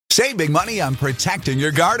Save big money on protecting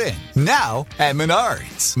your garden. Now at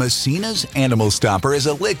Menards. Messina's Animal Stopper is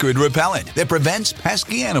a liquid repellent that prevents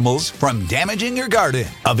pesky animals from damaging your garden.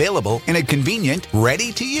 Available in a convenient,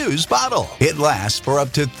 ready-to-use bottle. It lasts for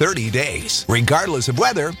up to 30 days, regardless of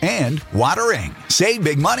weather and watering. Save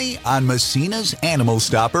big money on Messina's Animal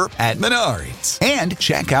Stopper at Menards. And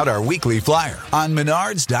check out our weekly flyer on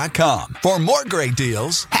Menards.com for more great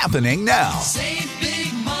deals happening now. Save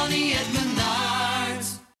big money at Menards.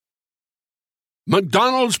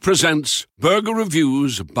 McDonald's presents Burger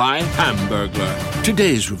Reviews by Hamburglar.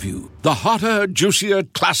 Today's review, the hotter, juicier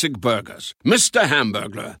classic burgers. Mr.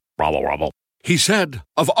 Hamburglar. Rubble, rubble. He said,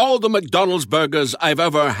 of all the McDonald's burgers I've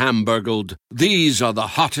ever hamburgled, these are the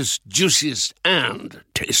hottest, juiciest, and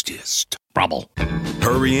tastiest. Rubble.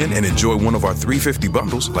 Hurry in and enjoy one of our $3.50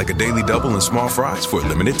 bundles, like a daily double and small fries for a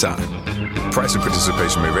limited time. Price and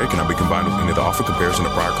participation may vary, cannot be combined with any other offer comparison to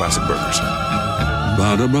prior classic burgers.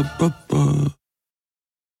 Ba-da-ba-ba-ba.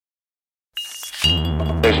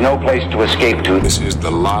 There's no place to escape to. This is the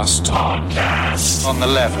last podcast. On the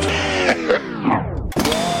left.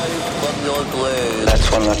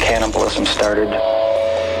 That's when the cannibalism started.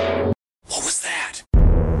 What was that?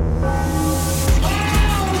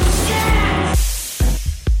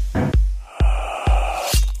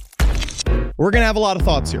 We're going to have a lot of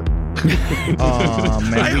thoughts here.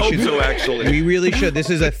 I hope so, actually. We really should. This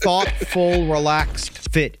is a thoughtful, relaxed,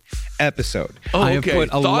 fit episode. Oh, I have okay.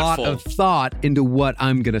 put a lot Thoughtful. of thought into what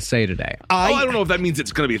I'm going to say today. I don't know if that means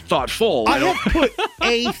it's going to be thoughtful. I have put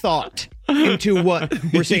a thought into what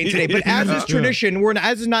we're saying today, but as is tradition,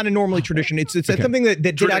 as is not a normally tradition. It's something that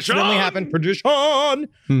did accidentally happen. Tradition.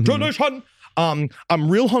 I'm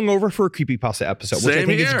real hungover for a creepypasta episode, which I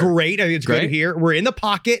think is great. I think it's great to hear. We're in the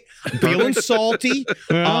pocket, feeling salty.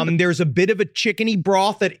 There's a bit of a chickeny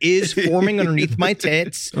broth that is forming underneath my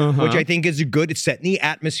tits, which I think is good. It's setting the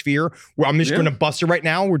atmosphere. Where I'm just going to bust it right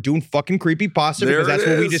now. We're doing fucking creepypasta because that's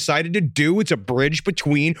what we decided to do. It's a bridge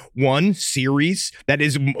between one series that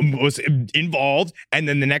was involved, and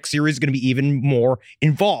then the next series is going to be even more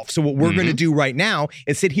involved. So what we're going to do right now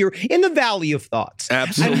is sit here in the Valley of Thoughts.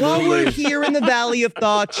 Absolutely. And while we're here in the Valley of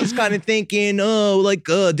Thoughts, just kind of thinking, did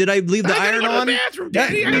I leave the iron on? Bathroom,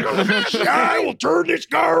 Daddy. I gotta go to the bathroom. I will turn this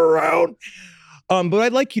car around. What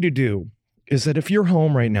I'd like you to do is that if you're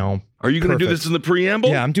home right now, Are you going to do this in the preamble?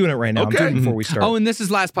 Yeah, I'm doing it right now. Okay. I'm doing it before we start. Oh, and this is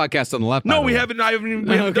last podcast on the left. No, we haven't done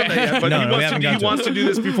that yet. But he wants to do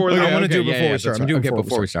this before. I want to do it before we start. I'm doing it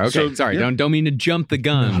before we start. Okay, sorry. Don't mean to jump the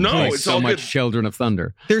gun. No, like it's so all much good. Children of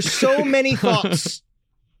Thunder. There's so many thoughts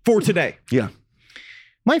for today. Yeah.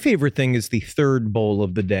 My favorite thing is the third bowl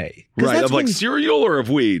of the day. Right, of like cereal or of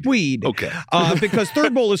weed? Weed. Okay. Because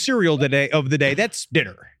third bowl of cereal of the day, that's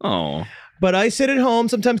dinner. Oh. But I sit at home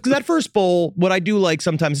sometimes because that first bowl, what I do like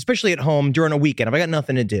sometimes, especially at home during a weekend, if I got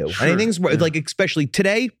nothing to do. Sure. And things like, especially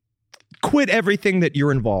today, quit everything that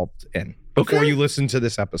you're involved in before you listen to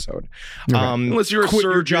this episode. Unless you're a quit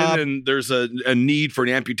surgeon your job. and there's a need for an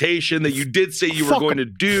amputation that you did say you were going to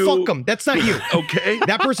do. Fuck them. That's not you. Okay.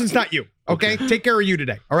 That person's not you. Okay? Take care of you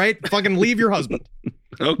today. All right? Fucking leave your husband.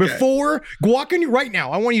 Okay. Before, walk in right now.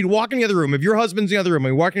 I want you to walk in the other room. If your husband's in the other room,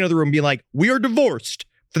 and you walk in the other room and be like, we are divorced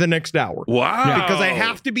for the next hour. Wow. Because I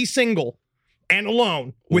have to be single and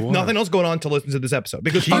alone with nothing else going on to listen to this episode.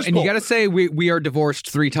 Because and you got to say we are divorced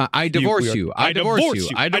 3 times. I divorce you. I divorce you.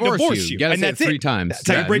 I divorce you. You got to say it 3 times. That's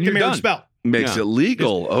how you break the marriage spell. Makes it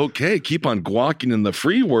legal. Okay, keep on guacking in the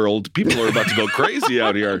free world. People are about to go crazy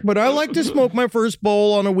out here. But I like to smoke my first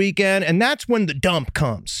bowl on a weekend, and that's when the dump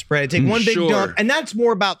comes, right? I take one big dump, and that's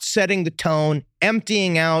more about setting the tone,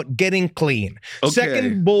 emptying out, getting clean. Okay.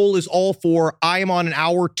 Second bowl is all for, I am on an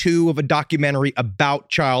hour 2 of a documentary about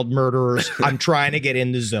child murderers. I'm trying to get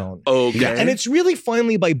in the zone. Okay. And it's really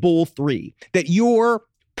finally by bowl 3 that you're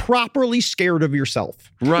properly scared of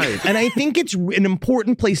yourself. Right. And I think it's an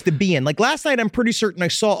important place to be in. Like last night, I'm pretty certain I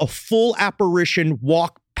saw a full apparition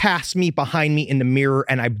walk past me, behind me in the mirror.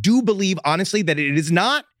 And I do believe, honestly, that it is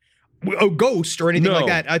not a ghost or anything like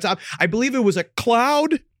that. I believe it was a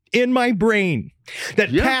cloud in my brain that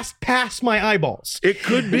passed past my eyeballs. It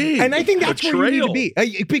could be. And I think that's where you need to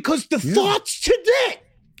be. Because the thoughts today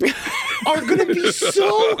are going to be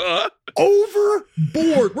so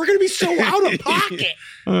overboard. We're going to be so out of pocket.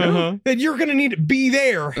 then you're going to need to be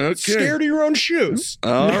there, scared of your own shoes.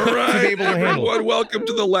 All right, able to handle everyone, welcome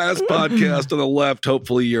to the last podcast on the left.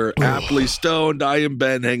 Hopefully you're aptly stoned. I am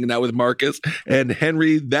Ben, hanging out with Marcus and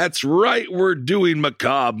Henry. That's right, we're doing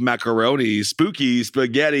macabre macaroni, spooky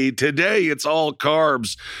spaghetti. Today it's all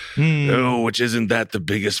carbs. Oh, which isn't that the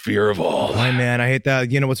biggest fear of all? My man, I hate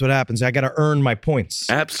that. You know what happens? I got to earn my points.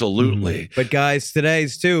 Absolutely. But guys,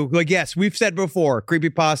 today's too, like, yes, we've said before,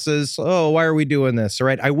 creepypastas, why are we doing this? All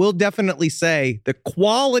right. I will definitely say the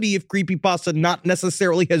quality of creepypasta not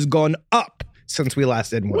necessarily has gone up since we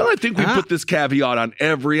last did one. Well, I think we put this caveat on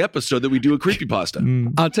every episode that we do a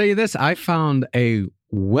creepypasta. I'll tell you this. I found a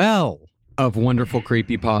well of wonderful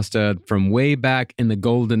creepypasta from way back in the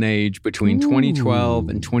golden age between 2012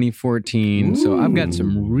 and 2014. So I've got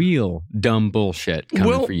some real dumb bullshit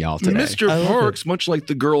coming for y'all today. Mr. Parks, much like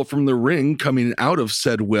the girl from The Ring coming out of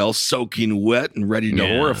said well, soaking wet and ready to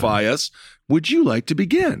horrify us, would you like to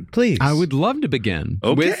begin? Please. I would love to begin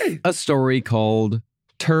with a story called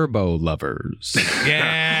Turbo Lovers.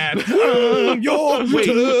 Yeah, I'm your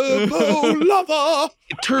turbo lover.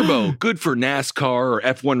 Turbo, good for NASCAR or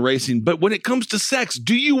F1 racing, but when it comes to sex,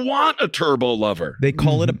 do you want a turbo lover? They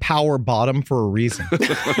call it a power bottom for a reason.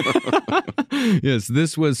 Yes,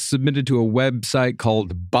 this was submitted to a website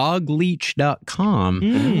called bogleach.com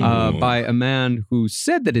by a man who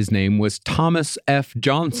said that his name was Thomas F.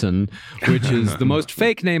 Johnson, which is the most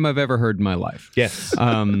fake name I've ever heard in my life. Yes.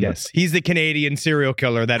 Yes. He's the Canadian serial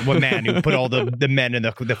killer, that one man who put all the men in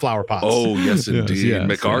the flower pots. Oh, yes, indeed. Yes,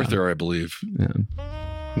 MacArthur, I believe. Yeah.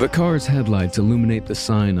 The car's headlights illuminate the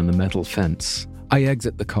sign on the metal fence. I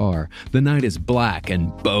exit the car. The night is black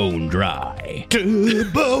and bone dry.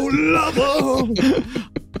 Turbo lover.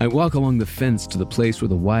 I walk along the fence to the place where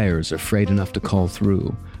the wires are frayed enough to call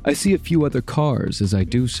through. I see a few other cars as I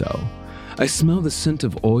do so. I smell the scent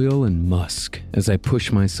of oil and musk as I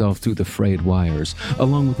push myself through the frayed wires,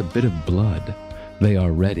 along with a bit of blood. They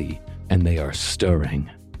are ready, and they are stirring.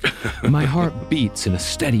 My heart beats in a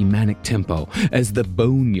steady manic tempo as the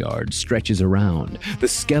boneyard stretches around, the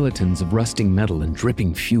skeletons of rusting metal and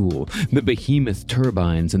dripping fuel, the behemoth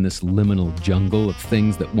turbines in this liminal jungle of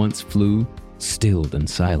things that once flew, stilled and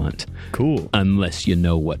silent. Cool. Unless you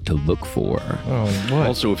know what to look for. Oh, what?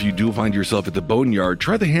 Also, if you do find yourself at the boneyard,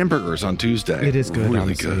 try the hamburgers on Tuesday. It is good, really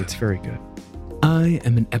honestly. good. It's very good. I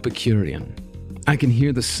am an Epicurean. I can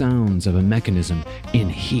hear the sounds of a mechanism in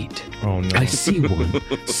heat. Oh, no. I see one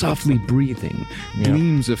softly breathing,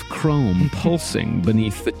 gleams of chrome pulsing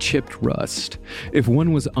beneath the chipped rust. If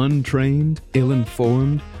one was untrained,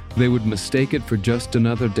 ill-informed, they would mistake it for just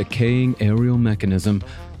another decaying aerial mechanism.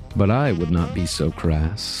 But I would not be so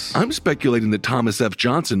crass. I'm speculating that Thomas F.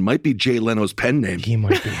 Johnson might be Jay Leno's pen name. He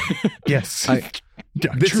might be. Yes.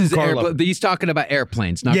 This is he's talking about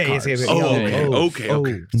airplanes, not cars. Yes. Okay.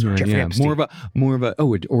 Yeah. More of a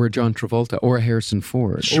or a John Travolta or a Harrison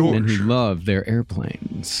Ford. Sure. Men who love their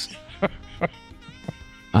airplanes.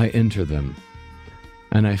 I enter them,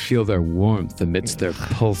 and I feel their warmth amidst their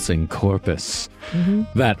pulsing corpus.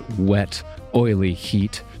 That wet, oily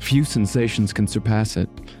heat, few sensations can surpass it.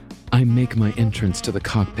 I make my entrance to the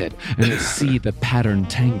cockpit, and I see the patterned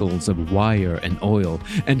tangles of wire and oil,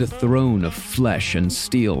 and a throne of flesh and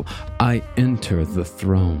steel. I enter the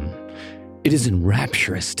throne. It is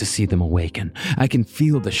enrapturous to see them awaken. I can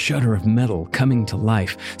feel the shudder of metal coming to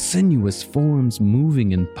life, sinuous forms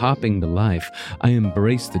moving and popping to life. I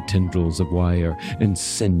embrace the tendrils of wire and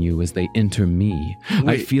sinew as they enter me.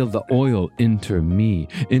 I feel the oil enter me,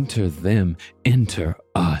 enter them, enter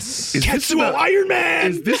us. Is this about Iron Man?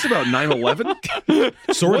 Is this about 9/11?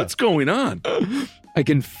 Sort of. What's going on? I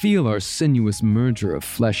can feel our sinuous merger of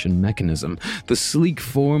flesh and mechanism, the sleek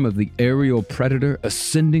form of the aerial predator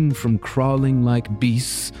ascending from crawling like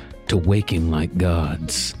beasts to waking like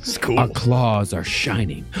gods. It's cool. Our claws are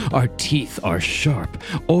shining, our teeth are sharp,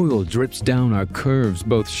 oil drips down our curves,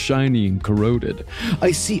 both shiny and corroded.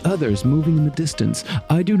 I see others moving in the distance.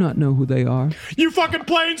 I do not know who they are. You fucking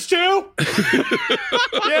planes too?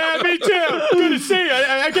 Yeah, me too. Good to see you.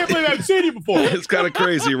 I can't believe I've seen you before. It's kind of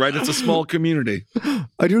crazy, right? It's a small community.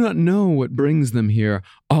 I do not know what brings them here.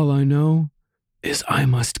 All I know is I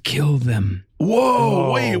must kill them.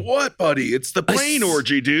 Whoa, wait, what, buddy? It's the plane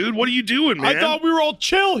orgy, dude. What are you doing, man? I thought we were all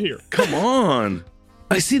chill here. Come on.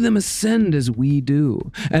 I see them ascend as we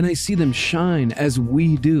do, and I see them shine as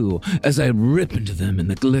we do, as I rip into them in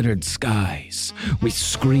the glittered skies. We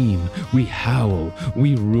scream, we howl,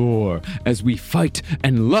 we roar, as we fight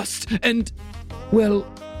and lust and, well,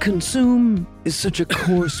 consume is such a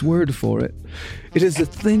coarse word for it. It is a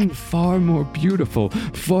thing far more beautiful,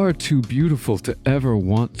 far too beautiful to ever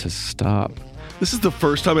want to stop. This is the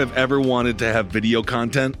first time I've ever wanted to have video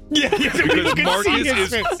content. Yeah, Because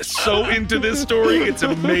Marcus is so into this story. It's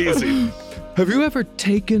amazing. Have you ever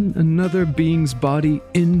taken another being's body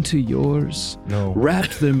into yours? No.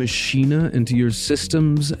 Wrapped their machina into your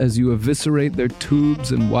systems as you eviscerate their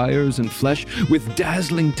tubes and wires and flesh with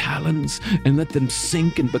dazzling talons and let them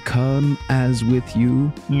sink and become as with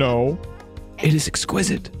you? No. It is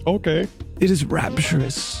exquisite. Okay. It is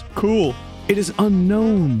rapturous. Cool. It is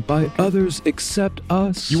unknown by others except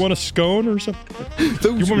us. You want a scone or something?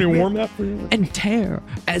 You want me to warm that for you? And tear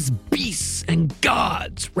as beasts and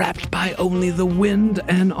gods wrapped by only the wind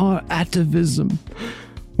and our atavism.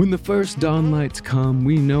 When the first dawn lights come,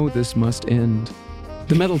 we know this must end.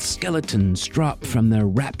 The metal skeletons drop from their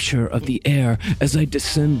rapture of the air as I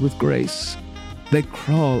descend with grace. They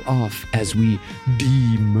crawl off as we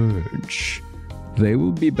de-merge. They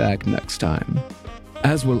will be back next time,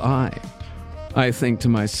 as will I. I think to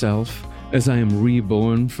myself, as I am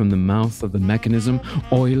reborn from the mouth of the mechanism,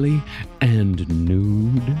 oily and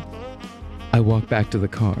nude. I walk back to the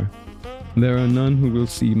car. There are none who will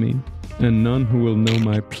see me, and none who will know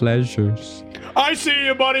my pleasures. I see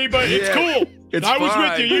you, buddy, but it's cool. I was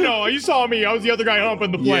with you, you know. You saw me. I was the other guy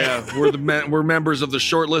humping the plane. Yeah, we're members of the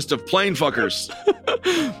short list of plane fuckers.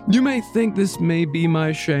 You may think this may be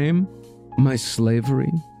my shame, my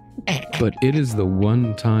slavery, but it is the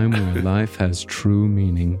one time where life has true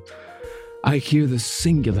meaning. I hear the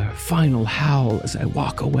singular final howl as I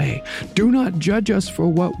walk away. Do not judge us for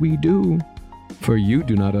what we do, for you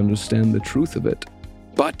do not understand the truth of it.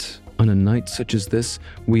 But on a night such as this,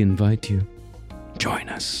 we invite you. Join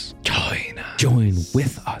us. Join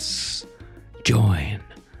with us. Join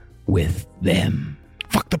with them.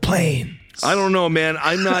 Fuck the plane. I don't know, man.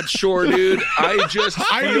 I'm not sure, dude. I just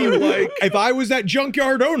feel like if I was that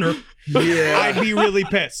junkyard owner, I'd be really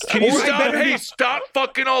pissed. Can you stop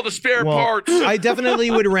fucking all the spare parts. I definitely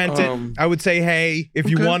would rent it. I would say, hey, if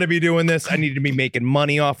you want to be doing this, I need to be making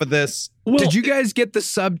money off of this. Well, did you guys get the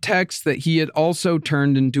subtext that he had also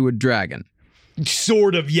turned into a dragon?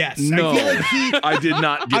 Sort of, yes. No, I feel like I did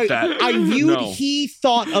not get that. I viewed he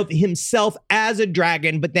thought of himself as a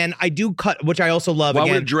dragon, but then I do cut, which I also love. Why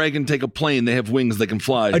again, would a dragon take a plane? They have wings, they can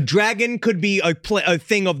fly. A dragon could be a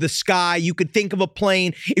thing of the sky. You could think of a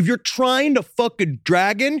plane. If you're trying to fuck a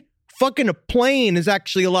dragon, fucking a plane is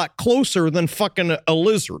actually a lot closer than fucking a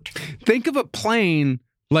lizard. Think of a plane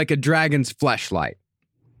like a dragon's fleshlight.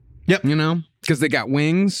 Yep. You know, because they got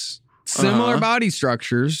wings, similar body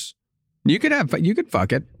structures. You could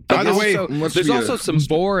fuck it. By the way, there's also some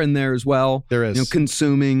boar in there as well. There is. You know,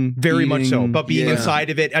 consuming. Very much so. eating. But being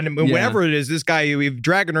inside of it, and whatever it is, this guy, if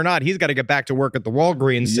dragon or not, he's got to get back to work at the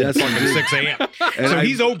Walgreens at fucking 6 a.m. So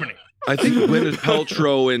he's opening. I think Gwyneth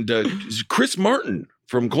Paltrow and Chris Martin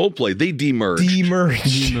from Coldplay, they demerged.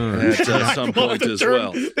 Demerged. At some point as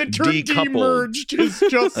well. The term demerged is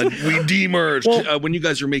just... we demerged. When you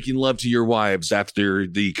guys are making love to your wives after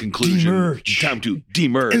the conclusion. Demerge. Time to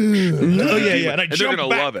demerge. Oh, yeah. And they're going to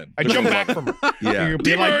love it. I jump back from her. Yeah.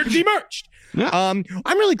 Demerged. I'm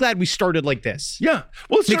really glad we started like this. Yeah.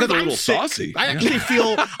 Well, it's because a I'm little sick. saucy. I actually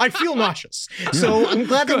feel nauseous. So I'm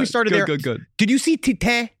glad that we started there. Good. Did you see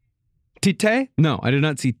Tite? Tite? No, I did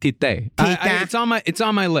not see Tite. It's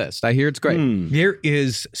on my list. I hear it's great. There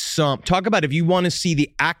is some talk about if you want to see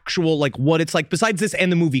the actual like what it's like besides this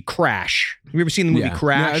and the movie Crash. Have you ever seen the movie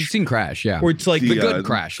Crash? Yeah, I've seen Crash, yeah. Where it's like the good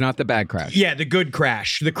Crash, not the bad Crash. Yeah, the good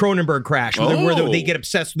Crash, the Cronenberg Crash, where they get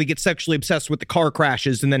sexually obsessed with the car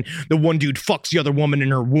crashes, and then the one dude fucks the other woman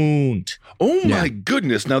in her wound. Oh my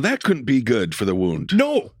goodness! Now that couldn't be good for the wound.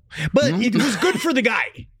 No, but it was good for the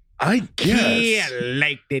guy. I guess he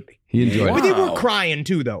liked it. He enjoyed it. But they were crying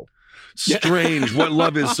too, though. Strange. What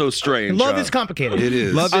love is so strange. Love is complicated. It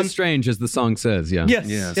is. Love is strange, as the song says. Yeah.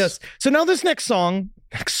 Yes. So now this next song.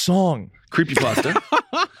 Creepypasta.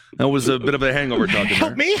 That was a bit of a hangover talking.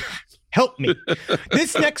 Help me.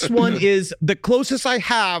 This next one is the closest I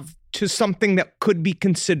have to something that could be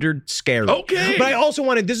considered scary. Okay. But I also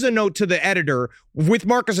wanted, this is a note to the editor, with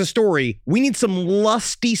Marcus's story, we need some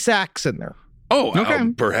lusty sax in there. Oh,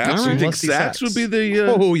 okay. Perhaps you think sax would be the...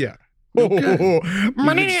 Oh, yeah.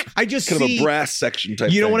 Okay. I just kind see, of a brass section type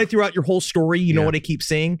you know thing. what I threw out your whole story? You know what I keep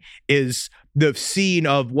saying? Is the scene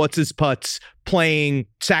of What's His Putz playing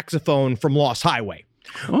saxophone from Lost Highway.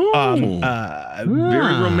 Very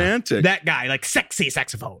romantic. That guy, like sexy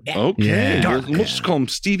saxophone. Yeah. Okay. Dark. We'll just call him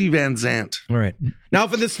Stevie Van Zandt. All right. Now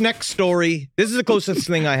for this next story, this is the closest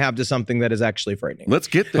thing I have to something that is actually frightening. Let's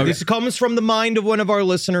get there. This comes from the mind of one of our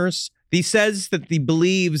listeners. He says that he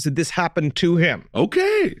believes that this happened to him.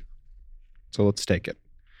 Okay. So let's take it.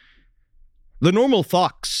 The normal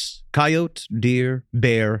fox, coyote, deer,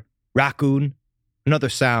 bear, raccoon, and other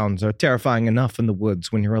sounds are terrifying enough in the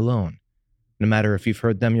woods when you're alone, no matter if you've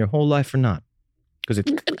heard them your whole life or not. Because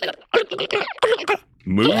it's...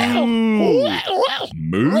 Moo.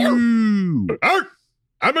 Moo.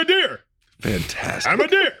 I'm a deer. Fantastic. I'm a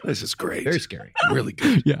deer. This is great. Very scary. Really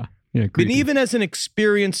good. Yeah. But even as an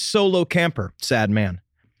experienced solo camper, sad man,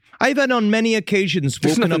 I've had on many occasions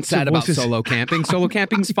There's woken nothing up sad to about voices. solo camping. Solo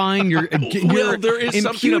camping's fine. You're there is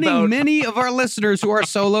something impugning about- many of our listeners who are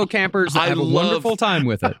solo campers that I have a love- wonderful time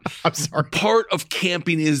with it. I'm sorry. Part of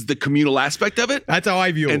camping is the communal aspect of it. That's how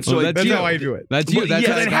I view it. And so it- that's you. how I view it. That's you. But That's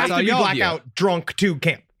yeah, how, It that's has how to be y'all view it. blackout drunk to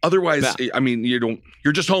camp. Otherwise, I mean,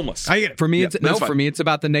 you're just homeless. I get it. For me, Yeah, it's that's no. fine. For me, it's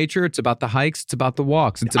about the nature. It's about the hikes. It's about the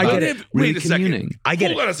walks. It's I about get it. Wait a recommuning. second. I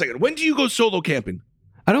get Hold on a second. When do you go solo camping?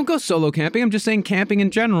 I don't go solo camping. I'm just saying camping in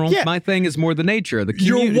general. Yeah. My thing is more the nature, the,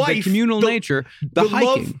 Your the wife, communal the- nature, the love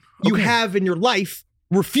hiking. you Okay. have in your life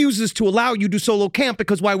refuses to allow you to solo camp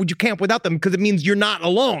because why would you camp without them? Because it means you're not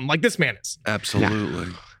alone like this man is.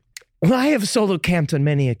 Absolutely. Well, I have solo camped on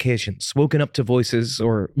many occasions, woken up to voices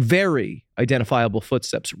or very identifiable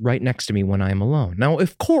footsteps right next to me when I am alone. Now,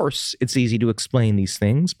 of course, it's easy to explain these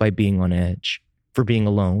things by being on edge, for being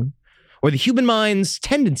alone, or the human mind's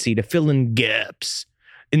tendency to fill in gaps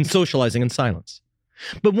in socializing in silence.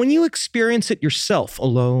 But when you experience it yourself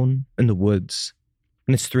alone in the woods,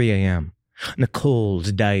 and it's 3 a.m., and the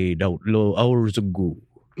cold died out low hours ago,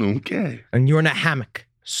 Okay. and you're in a hammock,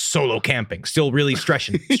 solo camping, still really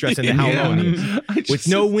stressing the hell Yeah. on you, with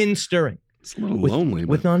no wind stirring, It's a little with, lonely.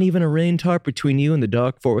 with not even a rain tarp between you and the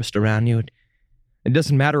dark forest around you. It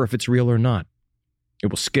doesn't matter if it's real or not. It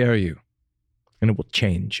will scare you, and it will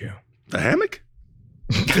change you. The hammock?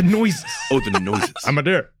 The noises. Oh, the noises. I'm a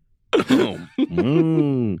deer.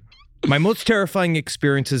 Oh. My most terrifying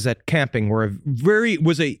experiences at camping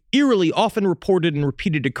was a eerily often reported and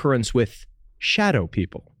repeated occurrence with shadow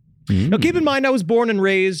people. Now, keep in mind, I was born and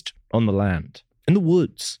raised on the land, in the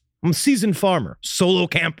woods. I'm a seasoned farmer, solo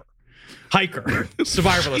camper, hiker,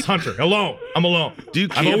 survivalist, hunter, alone. I'm alone. Do you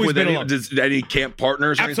I've camp always with been any, alone. any camp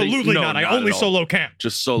partners? Or anything? Absolutely No, not. I at only all. solo camp.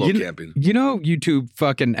 Just solo camping. You know, YouTube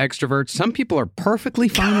fucking extroverts. Some people are perfectly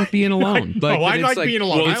fine with being alone. I like being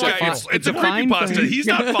alone. Well, I it's, like got- it's, fine. it's a fine creepypasta. thing. He's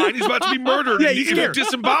not fine. He's about to be murdered. Yeah, and he's he's scared.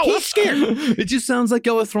 disemboweled. He's scared. It just sounds like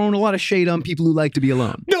y'all are throwing a lot of shade on people who like to be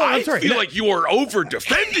alone. No, I I'm sorry. feel like you are over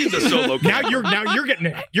defending the solo camp. Now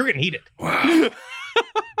you're getting heated. Wow.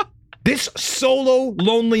 This solo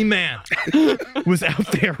lonely man was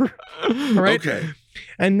out there. All right. Okay.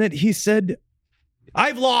 And that he said,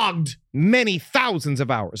 I've logged many thousands of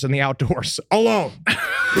hours in the outdoors alone.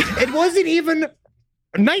 It wasn't even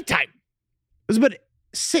nighttime. It was about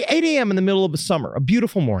 8 a.m. in the middle of the summer, a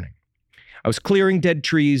beautiful morning. I was clearing dead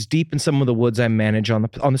trees deep in some of the woods I manage on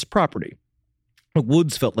this property. The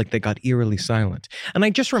woods felt like they got eerily silent. And I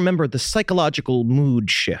just remembered the psychological mood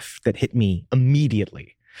shift that hit me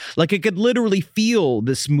immediately. Like I could literally feel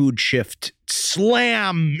this mood shift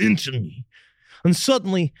slam into me. And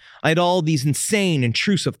suddenly, I had all these insane,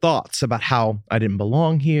 intrusive thoughts about how I didn't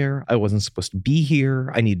belong here, I wasn't supposed to be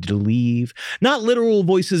here, I needed to leave. Not literal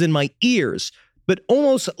voices in my ears, but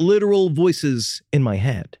almost literal voices in my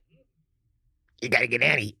head. You gotta get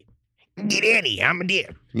out of here. Get out of here, I'm a deer.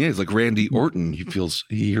 Yeah, it's like Randy Orton. He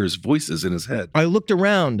hears voices in his head. I looked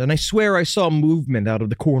around, and I swear I saw movement out of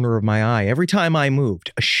the corner of my eye. Every time I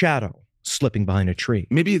moved, a shadow slipping behind a tree.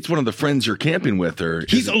 Maybe it's one of the friends you're camping with, or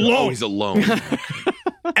He's alone. Oh, he's alone.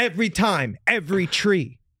 Every time, every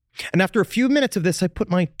tree. And after a few minutes of this, I put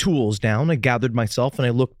my tools down, I gathered myself, and I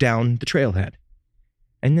looked down the trailhead.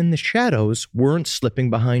 And then the shadows weren't slipping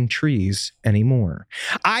behind trees anymore.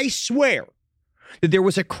 I swear that there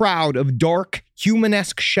was a crowd of dark,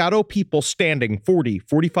 human-esque shadow people standing 40,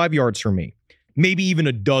 45 yards from me. Maybe even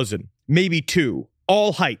a dozen, maybe two,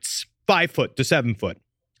 all heights, 5 foot to 7 foot.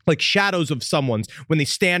 Like shadows of someone's when they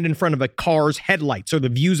stand in front of a car's headlights or the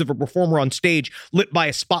views of a performer on stage lit by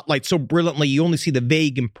a spotlight so brilliantly you only see the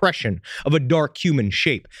vague impression of a dark human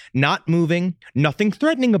shape. Not moving, nothing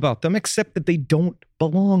threatening about them except that they don't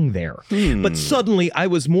belong there. But suddenly I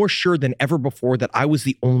was more sure than ever before that I was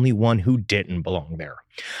the only one who didn't belong there.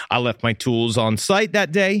 I left my tools on site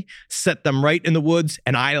that day, set them right in the woods,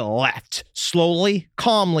 and I left. Slowly,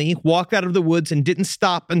 calmly, walked out of the woods and didn't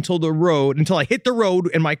stop until I hit the road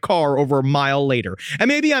in my car over a mile later. And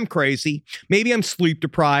maybe I'm crazy. Maybe I'm sleep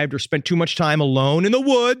deprived or spent too much time alone in the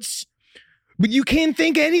woods. But you can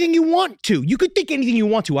think anything you want to. You could think anything you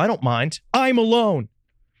want to. I don't mind. I'm alone.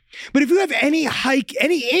 But if you have any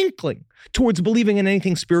inkling towards believing in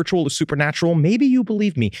anything spiritual or supernatural, maybe you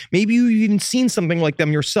believe me. Maybe you've even seen something like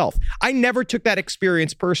them yourself. I never took that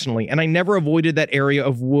experience personally, and I never avoided that area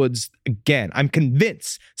of woods again. I'm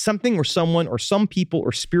convinced something or someone or some people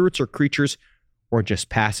or spirits or creatures were just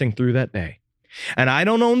passing through that day. And I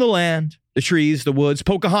don't own the land, the trees, the woods.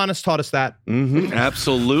 Pocahontas taught us that. Mm-hmm,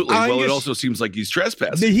 absolutely. It also seems like he's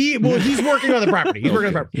trespassing. He's working on the property. He's working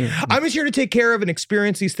on the property. I'm just here to take care of and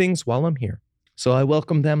experience these things while I'm here. So I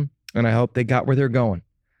welcome them, and I hope they got where they're going.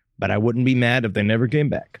 But I wouldn't be mad if they never came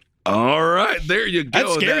back. All right, there you go.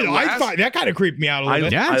 That's scary. That kind of creeped me out a little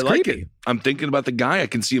bit. Yeah, I like it. I'm thinking about the guy. I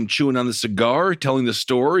can see him chewing on the cigar, telling the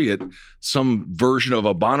story at some version of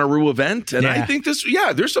a Bonnaroo event. And I think there's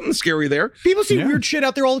something scary there. People see weird shit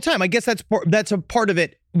out there all the time. I guess that's a part of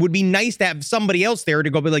it. Would be nice to have somebody else there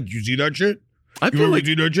to go be like, you see that shit? I feel like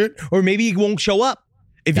you see that shit? Or maybe he won't show up.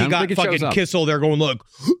 If you got fucking Kissel there going, look,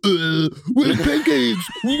 where's pancakes?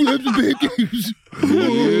 We have the pancakes.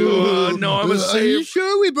 No, I was saying. Are you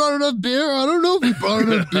sure we brought enough beer? I don't know if we brought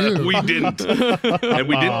enough beer. We didn't. And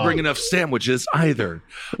we didn't bring enough sandwiches either.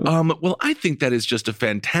 Well, I think that is just a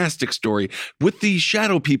fantastic story with the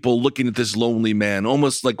shadow people looking at this lonely man,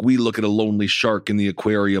 almost like we look at a lonely shark in the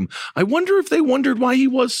aquarium. I wonder if they wondered why he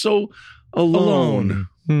was so alone.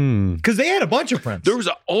 Because they had a bunch of friends. There was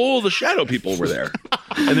all the shadow people were there.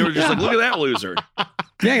 And they were just like, look at that loser.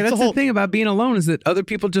 Yeah, that's the thing about being alone is that other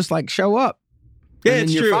people just like show up. Yeah, and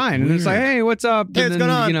it's you're true. fine. And it's like, hey, what's up? Hey, and what's then,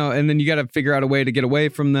 going on? You know, and then you got to figure out a way to get away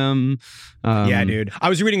from them. Yeah, dude. I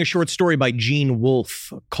was reading a short story by Gene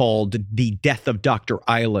Wolfe called The Death of Dr.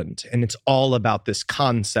 Island. And it's all about this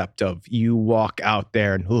concept of you walk out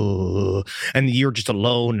there and you're just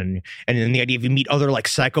alone. And then the idea of you meet other like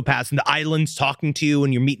psychopaths and the island's talking to you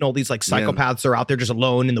and you're meeting all these like psychopaths that are out there just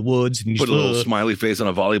alone in the woods. And you put a little smiley face on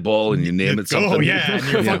a volleyball and you name it something. Oh, yeah. And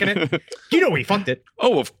you're fucking it. You know he fucked it.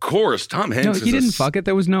 Oh, of course. Tom Hanks. No, he didn't fuck it.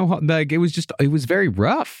 There was no, like, it was very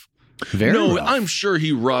rough. Very rough. I'm sure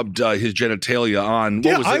he rubbed his genitalia on.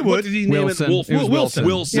 What was I it? would. What did he name Wilson. it? It was Wilson.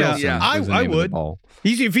 Wilson. Yeah. I would.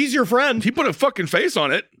 If he's your friend. He put a fucking face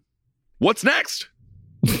on it. What's next?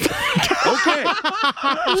 Okay.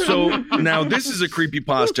 So now this is a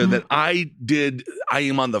creepypasta that I did. I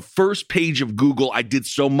am on the first page of Google. I did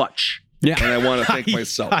so much. Yeah. And I want to thank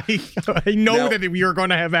myself. I know that you're going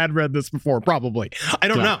to have read this before, probably. I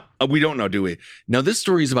don't know. We don't know, do we? Now, this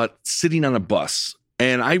story is about sitting on a bus.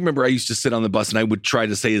 And I remember I used to sit on the bus and I would try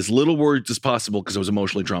to say as little words as possible because I was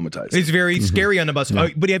emotionally traumatized. It's very scary on the bus. Yeah.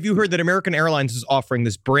 But have you heard that American Airlines is offering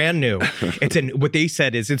this brand new? What they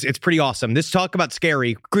said is it's pretty awesome. This talk about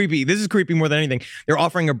scary, creepy. This is creepy more than anything. They're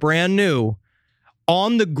offering a brand new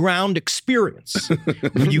on the ground experience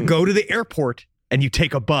when you go to the airport and you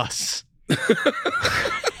take a bus.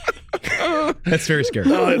 That's very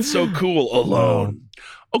scary. Oh, it's so cool. Alone.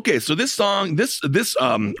 Okay, so this song, this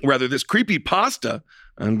creepy pasta,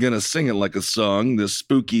 I'm gonna sing it like a song. This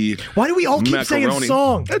spooky. Why do we all keep saying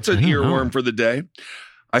song? That's an earworm for the day.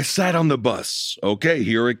 I sat on the bus. Okay,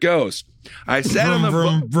 here it goes. I sat on the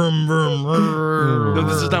bus. No,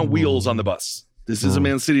 this is not wheels on the bus. This is a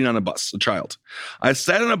man sitting on a bus, a child. I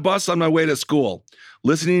sat on a bus on my way to school,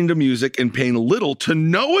 listening to music and paying little to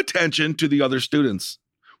no attention to the other students.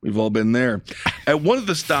 We've all been there. At one of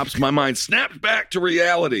the stops, my mind snapped back to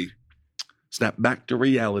reality. Snap back to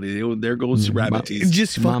reality. There goes rabbit teeth.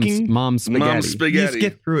 Just fucking mom's spaghetti. Mom's spaghetti. Just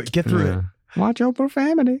get through it. Get through it. Watch your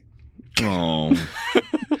profanity. Oh.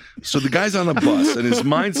 So the guy's on the bus and his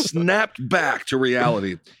mind snapped back to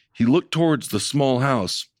reality. He looked towards the small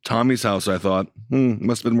house. Tommy's house, I thought.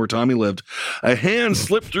 Must have been where Tommy lived. A hand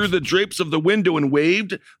slipped through the drapes of the window and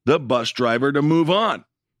waved the bus driver to move on.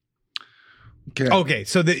 Okay,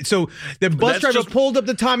 so the bus driver pulled up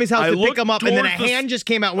to Tommy's house to pick him up, and then a hand just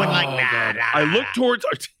came out and went nah. I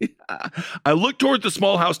looked towards the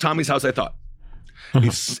small house, Tommy's house, I thought.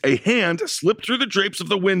 A hand slipped through the drapes of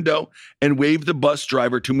the window and waved the bus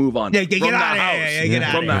driver to move on. Get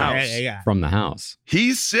out From the house.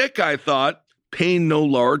 He's sick, I thought, paying no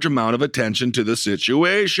large amount of attention to the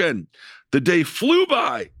situation. The day flew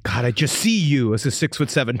by. God, I just see you as a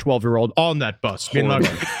 6'7", 12-year-old on that bus. Being like,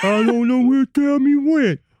 I don't know where Tommy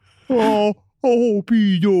went. Oh, I hope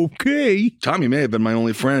he's okay. Tommy may have been my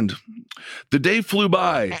only friend. The day flew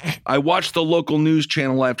by. I watched the local news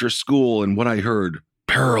channel after school, and what I heard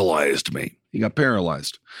paralyzed me. He got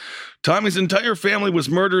paralyzed. Tommy's entire family was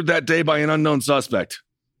murdered that day by an unknown suspect.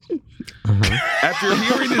 After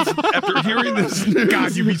hearing this news,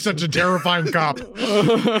 God, you'd be such a terrifying cop.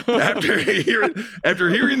 After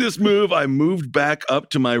hearing this move, I moved back up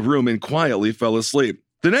to my room and quietly fell asleep.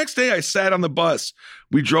 The next day, I sat on the bus.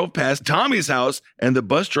 We drove past Tommy's house, and the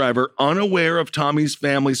bus driver, unaware of Tommy's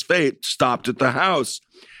family's fate, stopped at the house.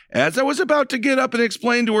 As I was about to get up and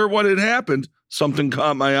explain to her what had happened, something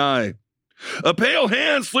caught my eye. A pale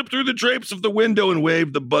hand slipped through the drapes of the window and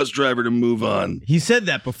waved the bus driver to move on. He said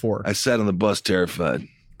that before. I sat on the bus terrified.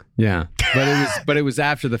 Yeah, but it was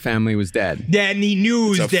after the family was dead. Yeah, and he knew he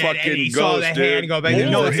was It's a dead, and fucking he saw the ghost, hand dude. go back.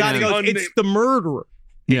 No, it's not a ghost. It's the murderer.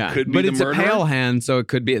 Yeah, could be but the it's murderer? a pale hand, so it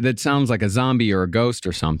could be. That sounds like a zombie or a ghost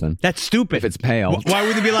or something. That's stupid. If it's pale, Why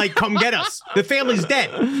would they be like, come get us? The family's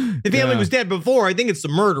dead. The family was dead before. I think it's the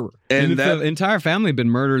murderer. and And if that the entire family had been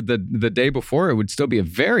murdered the day before, it would still be a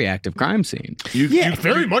very active crime scene.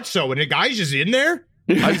 Very much so. And the guy's just in there.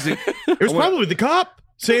 Isaac, It was probably the cop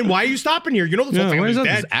saying, why are you stopping here? You know the whole family's Where's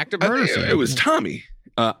dead. this active I murder think scene? it was Tommy.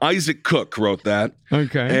 Isaac Cook wrote that.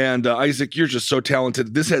 Okay. And Isaac, you're just so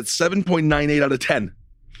talented. This had 7.98 out of 10.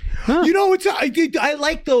 You know, I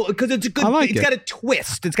like though because it's a good. like it's it. got a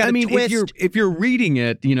twist. It's got I mean, a twist. if you're reading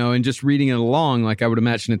it, and just reading it along, like I would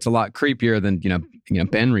imagine it's a lot creepier than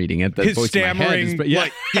Ben reading it. The his voice in my head stammering, is-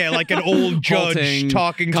 but like an old judge Halting,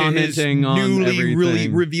 talking to his commenting on newly really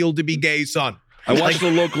everything. revealed to be gay son. I watched the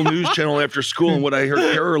local news channel after school, and what I heard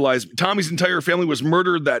paralyzed. Tommy's entire family was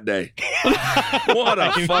murdered that day. What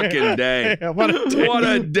a fucking day. What a day. What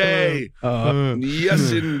a day.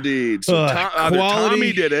 Yes, indeed. So either quality-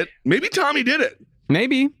 Tommy did it. Maybe Tommy did it.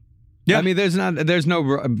 Maybe. Yeah. I mean, there's no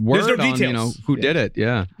word on details. who did it.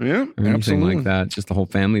 Yeah. Yeah, Or anything absolutely. like that. It's just the whole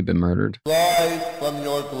family been murdered.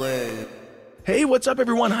 Hey, what's up,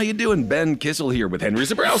 everyone? How you doing? Ben Kissel here with Henry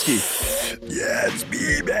Zabrowski. Yeah, it's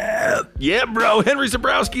me, man. Yeah, bro. Henry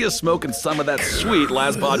Zabrowski is smoking some of that sweet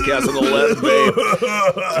last podcast on the left, babe.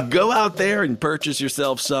 So go out there and purchase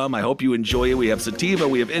yourself some. I hope you enjoy it. We have sativa,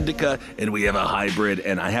 we have indica, and we have a hybrid.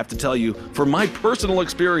 And I have to tell you, from my personal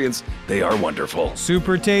experience, they are wonderful.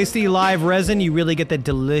 Super tasty live resin. You really get the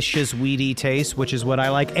delicious weedy taste, which is what I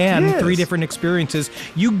like. And Yes. 3 different experiences.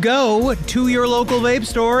 You go to your local vape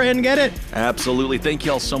store and get it. Absolutely. Thank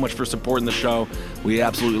you all so much for supporting the show. We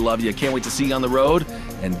absolutely love you. Can't wait to see you on the road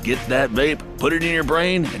and get that vape, put it in your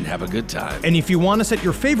brain, and have a good time. And if you want us at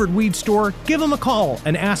your favorite weed store, give them a call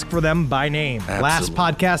and ask for them by name. Last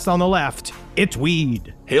podcast on the left, it's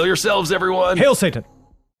weed. Hail yourselves, everyone. Hail Satan.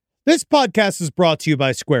 This podcast is brought to you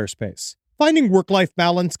by Squarespace. Finding work-life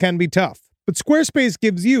balance can be tough, but Squarespace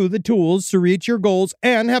gives you the tools to reach your goals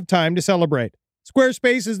and have time to celebrate.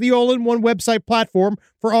 Squarespace is the all-in-one website platform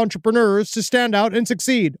for entrepreneurs to stand out and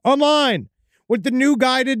succeed online. With the new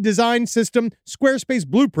guided design system, Squarespace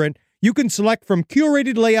Blueprint, you can select from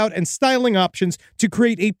curated layout and styling options to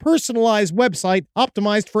create a personalized website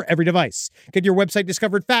optimized for every device. Get your website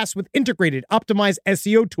discovered fast with integrated, optimized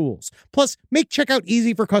SEO tools. Plus, make checkout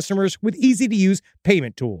easy for customers with easy-to-use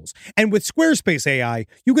payment tools. And with Squarespace AI,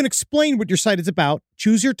 you can explain what your site is about,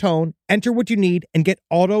 choose your tone, enter what you need, and get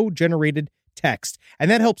auto-generated text.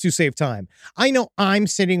 And that helps you save time. I know I'm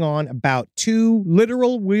sitting on about 2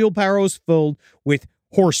 literal wheelbarrows filled with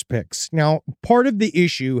horse pics. Now, part of the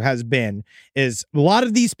issue has been is a lot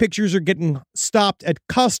of these pictures are getting stopped at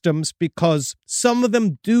customs because some of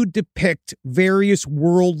them do depict various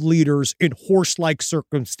world leaders in horse-like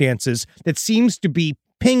circumstances that seems to be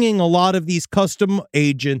pinging a lot of these custom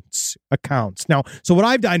agents' accounts. Now, so what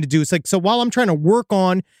I've done to do is so while I'm trying to work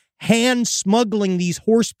on hand smuggling these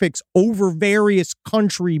horse pics over various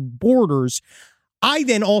country borders, I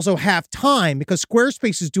then also have time because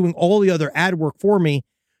Squarespace is doing all the other ad work for me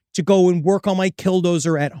to go and work on my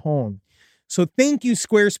Killdozer at home. So thank you,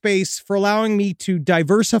 Squarespace, for allowing me to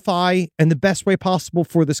diversify in the best way possible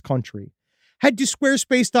for this country. Head to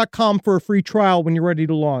squarespace.com for a free trial when you're ready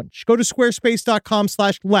to launch. Go to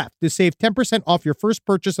squarespace.com/left to save 10% off your first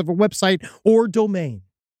purchase of a website or domain.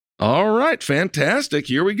 All right, fantastic.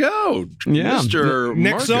 Here we go. Yeah. Mr.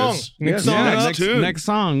 Next Marcus. song. Next song. Next tune. next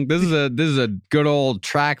song. This is a good old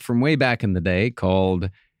track from way back in the day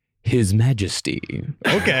called His Majesty,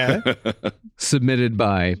 Okay. submitted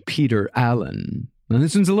by Peter Allen. Now,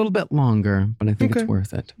 this one's a little bit longer, but I think it's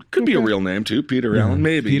worth it. Could be a real name, too. Peter Allen,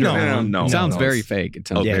 maybe. Peter No, Allen. no. It sounds no. very fake. It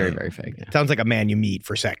sounds Okay. very, very fake. Yeah. Sounds like a man you meet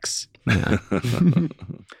for sex.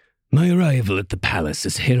 My arrival at the palace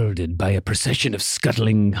is heralded by a procession of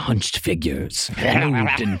scuttling, hunched figures,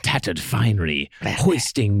 clothed in tattered finery,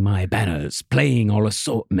 hoisting my banners, playing all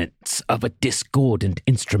assortments of discordant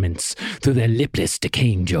instruments through their lipless,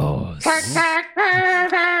 decaying jaws.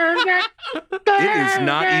 It is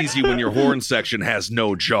not easy when your horn section has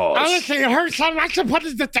no jaws. Honestly, it hurts so much to put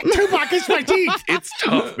the tuba against my teeth. It's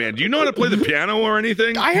tough, man. Do you know how to play the piano or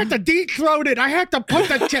anything? I have to deep-throat it. I have to put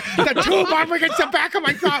the tuba up against the back of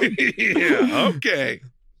my throat. Yeah, okay.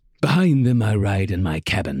 Behind them I ride in my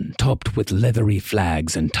cabin, topped with leathery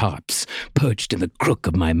flags and tarps, perched in the crook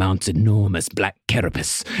of my mount's enormous black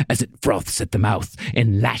carapace as it froths at the mouth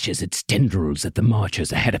and lashes its tendrils at the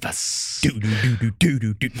marchers ahead of us. This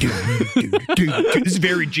is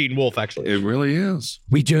very Gene Wolfe, actually. It really is.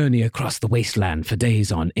 We journey across the wasteland for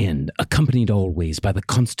days on end, accompanied always by the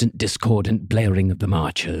constant discordant blaring of the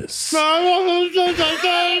marchers. Dude,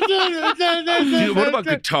 what about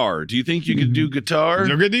guitar? Do you think you could do guitar?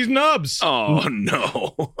 Look at these nubs. Oh,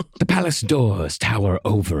 no. The palace doors tower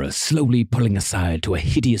over us, slowly pulling aside to a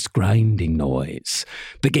hideous grinding noise.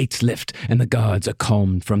 The gates lift, and the guards are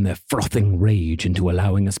calmed from their frothing rage into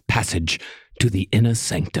allowing us passage to the inner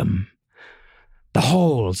sanctum. The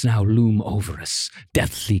halls now loom over us,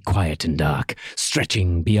 deathly quiet and dark,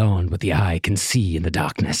 stretching beyond what the eye can see in the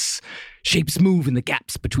darkness. Shapes move in the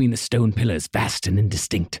gaps between the stone pillars, vast and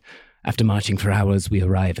indistinct. After marching for hours, we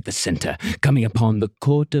arrive at the center, coming upon the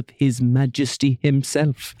court of His Majesty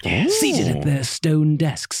himself, seated at their stone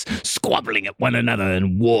desks, squabbling at one another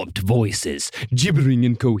in warped voices, gibbering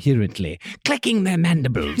incoherently, clicking their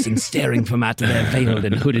mandibles and staring from out of their veiled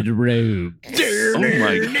and hooded robes. Oh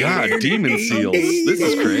my God, demon seals. This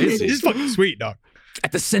is crazy. This is fucking sweet, dog.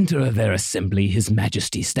 At the center of their assembly, His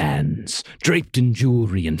Majesty stands, draped in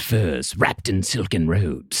jewelry and furs, wrapped in silken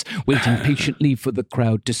robes, waiting patiently for the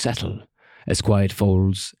crowd to settle. As quiet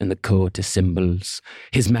falls and the court assembles,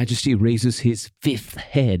 His Majesty raises his fifth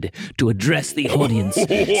head to address the audience,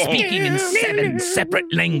 speaking in 7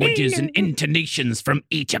 separate languages and intonations from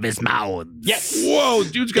each of his mouths. Yes. Whoa,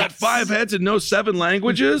 dude's got 5 heads and no 7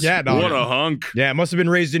 languages? Yeah, dog. What a hunk. Yeah, it must have been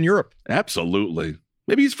raised in Europe. Absolutely.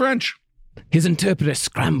 Maybe he's French. His interpreter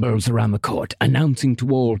scrambles around the court, announcing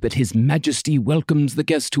to all that His Majesty welcomes the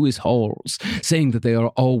guests to his halls, saying that they are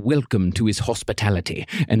all welcome to his hospitality,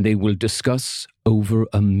 and they will discuss over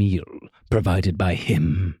a meal provided by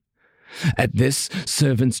him. At this,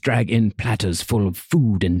 servants drag in platters full of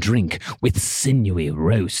food and drink, with sinewy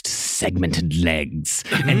roast segmented legs,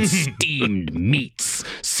 and steamed meats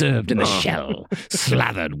served in a shell,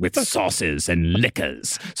 slathered with sauces and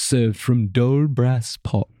liquors, served from dull brass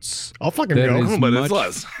pots. I'll fucking go. But it's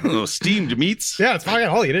less. Steamed meats? Yeah, it's fine.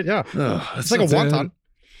 I'll eat it, yeah. It's like a wonton.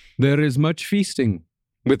 There is much feasting,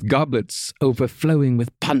 with goblets overflowing with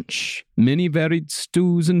punch, many varied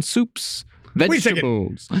stews and soups,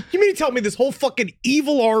 vegetables. Wait a second. You mean to tell me this whole fucking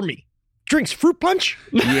evil army drinks fruit punch?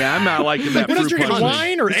 Yeah, I'm not liking that fruit punch.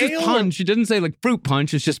 Wine or it's ale? Just punch. It doesn't say like fruit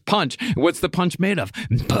punch. It's just punch. What's the punch made of?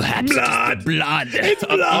 Perhaps blood. It's the blood. It's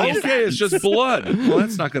blood. Okay, it's just blood. Well,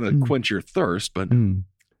 that's not going to quench your thirst, but...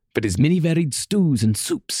 But his many varied stews and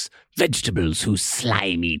soups, vegetables whose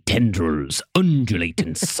slimy tendrils undulate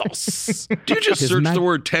in sauce. Do you just search the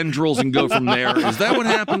word tendrils and go from there? Is that what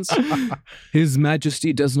happens? His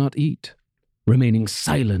Majesty does not eat, remaining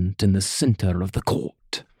silent in the center of the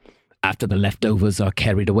court. After the leftovers are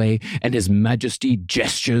carried away and His Majesty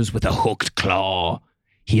gestures with a hooked claw,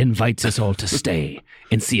 he invites us all to stay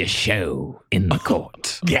and see a show in the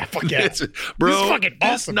court. Yeah, fuck yeah. Bro,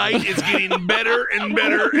 this night is getting better and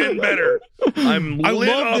better and better. I'm lit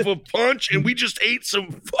off a punch, and we just ate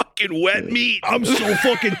some fucking wet meat. I'm so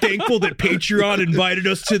fucking thankful that Patreon invited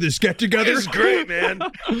us to this get-together. It's great, man.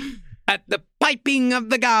 At the piping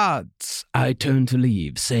of the gods, I turn to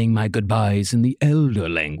leave, saying my goodbyes in the elder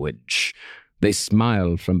language. They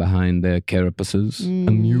smile from behind their carapaces,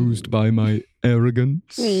 amused by my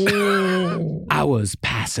arrogance. Hours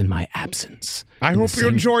pass in my absence. I hope you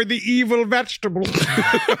enjoyed the evil vegetables.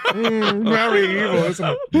 Very evil, isn't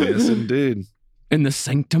it? Yes, indeed. In the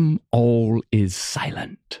sanctum, all is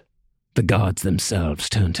silent. The guards themselves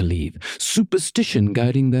turn to leave, superstition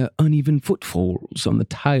guiding their uneven footfalls on the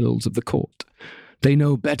tiles of the court. They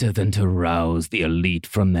know better than to rouse the elite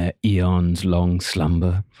from their eons-long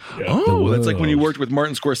slumber. Oh, that's like when you worked with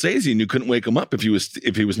Martin Scorsese and you couldn't wake him up if he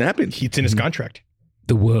was napping. It's in his contract.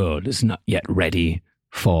 The world is not yet ready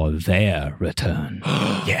for their return.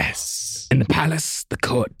 Yes. In the palace, the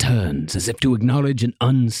court turns as if to acknowledge an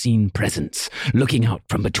unseen presence looking out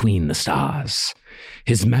from between the stars.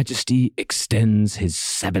 His Majesty extends his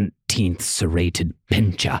 17th serrated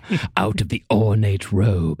pincher out of the ornate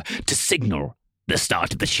robe to signal the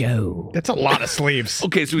start of the show. That's a lot of sleeves.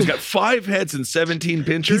 Okay, so he's got 5 heads and 17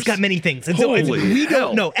 pinchers? He's got many things. And Holy so we hell.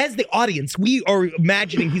 don't know. As the audience, we are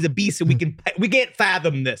imagining he's a beast and we can't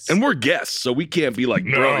fathom this. And we're guests, so we can't be like,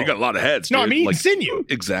 bro, you got a lot of heads, No, dude. I mean, like, sinew.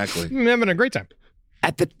 Exactly. I'm having a great time.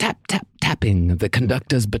 At the tap-tap-tapping of the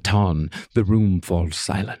conductor's baton, the room falls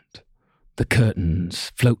silent. The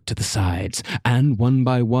curtains float to the sides, and one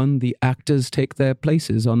by one, the actors take their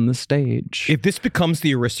places on the stage. If this becomes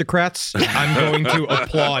The Aristocrats, I'm going to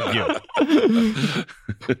applaud you.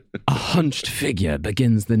 A hunched figure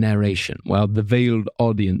begins the narration, while the veiled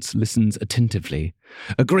audience listens attentively.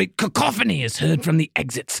 A great cacophony is heard from the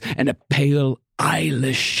exits, and a pale,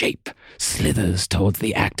 eyeless shape slithers towards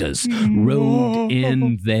the actors, robed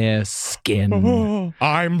in their skin.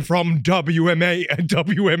 I'm from WMA and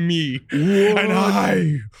WME, and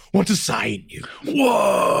I want to sign you.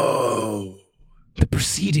 Whoa! The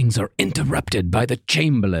proceedings are interrupted by the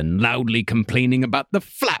Chamberlain loudly complaining about the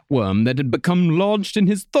flatworm that had become lodged in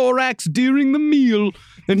his thorax during the meal,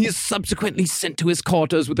 and he is subsequently sent to his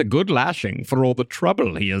quarters with a good lashing for all the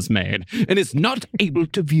trouble he has made, and is not able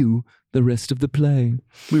to view the rest of the play.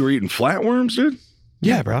 We were eating flatworms, dude?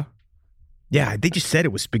 Yeah, bro. Yeah, they just said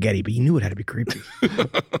it was spaghetti, but you knew it had to be creepy.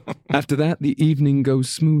 After that, the evening goes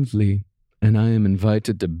smoothly, and I am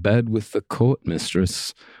invited to bed with the court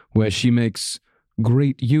mistress, where she makes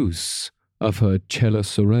great use of her cello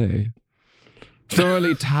soiree.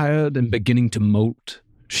 Thoroughly tired and beginning to molt,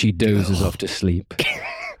 she dozes off to sleep.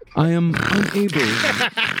 I am unable...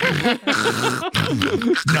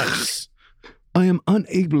 Nice. I am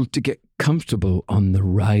unable to get comfortable on the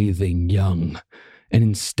writhing young, and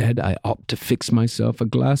instead I opt to fix myself a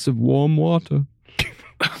glass of warm water.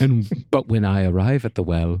 But when I arrive at the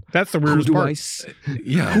well, that's the weirdest part.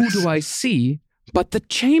 Who do I see but the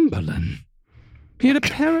Chamberlain? He had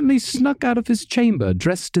apparently snuck out of his chamber,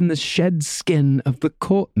 dressed in the shed skin of the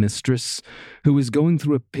court mistress, who was going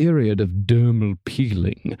through a period of dermal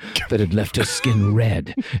peeling that had left her skin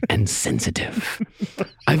red and sensitive.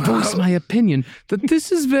 I voice my opinion that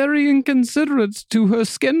this is very inconsiderate to her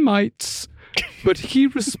skin mites, but he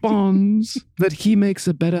responds that he makes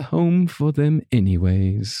a better home for them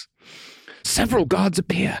anyways. Several guards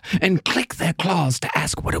appear and click their claws to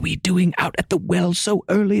ask, what are we doing out at the well so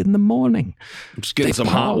early in the morning? I'm just getting some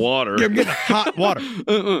hot water. I'm getting hot water.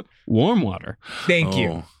 Warm water. Thank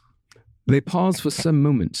you. They pause for some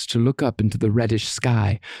moments to look up into the reddish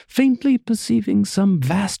sky, faintly perceiving some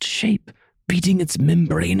vast shape beating its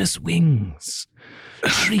membranous wings.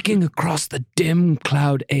 Shrieking across the dim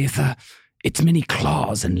cloud aether, its many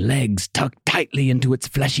claws and legs tucked tightly into its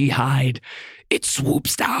fleshy hide, it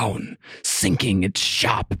swoops down, sinking its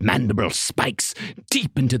sharp mandible spikes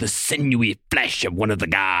deep into the sinewy flesh of one of the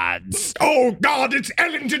guards. Oh, God, it's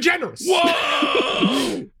Ellen DeGeneres!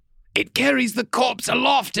 Whoa! It carries the corpse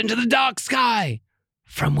aloft into the dark sky,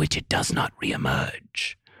 from which it does not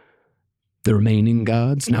reemerge. The remaining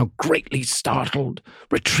guards, now greatly startled,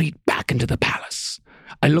 retreat back into the palace.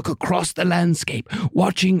 I look across the landscape,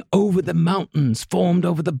 watching over the mountains formed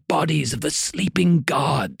over the bodies of the sleeping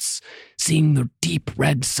gods, seeing the deep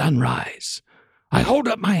red sunrise. I hold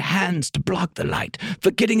up my hands to block the light,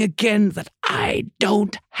 forgetting again that I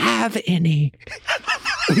don't have any.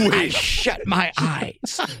 I shut my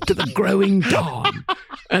eyes to the growing dawn,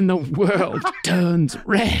 and the world turns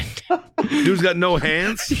red. Dude's got no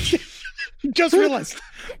hands? Just realized.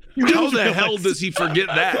 How the hell does he forget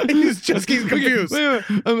that? He's confused. Wait.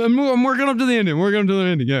 I'm working up to the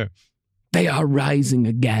ending. Yeah. They are rising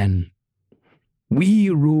again. We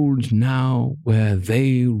ruled now where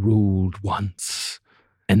they ruled once,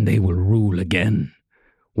 and they will rule again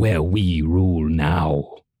where we rule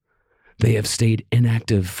now. They have stayed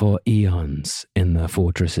inactive for eons in their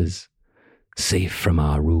fortresses, safe from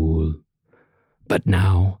our rule. But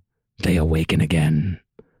now they awaken again.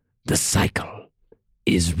 The cycle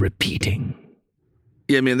is repeating.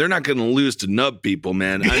 Yeah, man, they're not going to lose to nub people,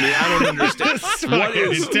 man. I mean, I don't understand.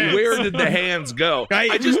 Where did the hands go?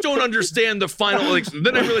 I just don't understand the final. Like,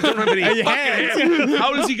 then I really don't have any fucking hands.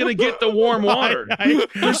 How is he going to get the warm water?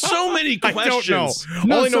 There's so many questions.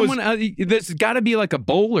 I don't know. There's got to be like a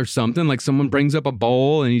bowl or something. Like someone brings up a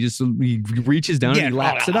bowl and he reaches down and he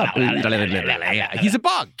laps it up. He's a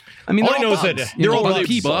bug. I mean, all I know is that they're all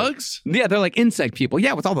bugs. Yeah, they're like insect people.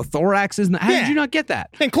 Yeah, with all the thoraxes. And how did you not get that?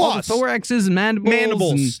 And claws. All the thoraxes and mandibles.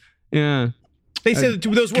 Yeah. They said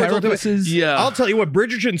those words. Yeah. I'll tell you what,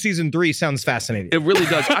 Bridgerton season 3 sounds fascinating. It really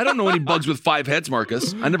does. I don't know any bugs with 5 heads,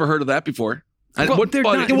 Marcus. I never heard of that before. What bug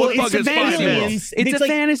it's is possible? It's a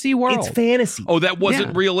fantasy world. It's fantasy. Oh, that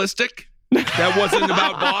wasn't realistic? That wasn't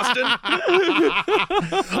about Boston?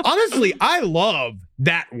 Honestly, I love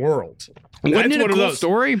that world. Wasn't it a cool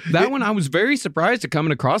story? That one, I was very surprised at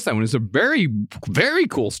coming across that one. It's a very, very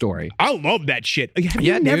cool story. I love that shit. Have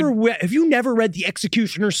you never read the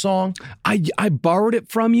Executioner song? I borrowed it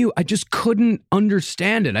from you. I just couldn't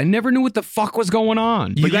understand it. I never knew what the fuck was going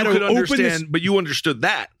on. But you could understand, but you understood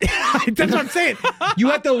that. That's what I'm saying. You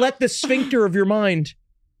have to let the sphincter of your mind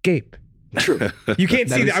gape. True. You can't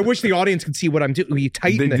see that. I wish the audience could see what I'm doing. You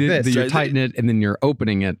tighten the fist. You tighten it, and then you're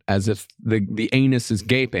opening it as if the anus is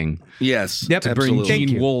gaping. Yes. Yep. To bring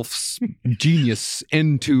Gene Wolfe's genius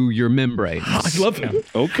into your membrane. I love him.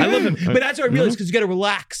 Okay. I love him. But that's what I realized, because you got to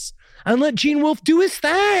relax and let Gene Wolfe do his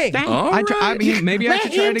thing. I mean, maybe I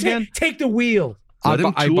should try it again. Take the wheel. I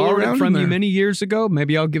tool borrowed it around from there. you many years ago.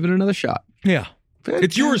 Maybe I'll give it another shot. Yeah.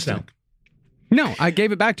 It's yours now. No, I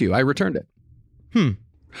gave it back to you. I returned it.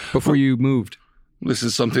 Before you moved. This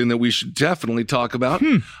is something that we should definitely talk about.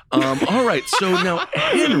 All right. So now,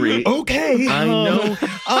 Henry. Okay. I know.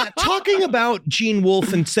 Talking about Gene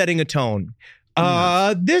Wolfe and setting a tone.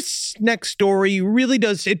 This next story really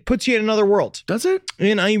does. It puts you in another world. Does it?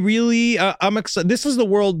 And I really, I'm excited. This is the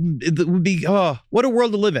world that would be, what a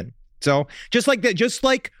world to live in. So just like that, just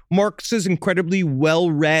like Marx's incredibly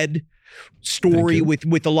well-read story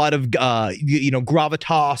with a lot of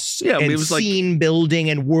gravitas and it was scene building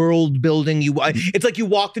and world building. It's like you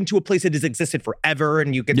walked into a place that has existed forever,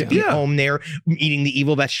 and you get to be home there, eating the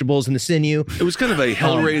evil vegetables and the sinew. It was kind of a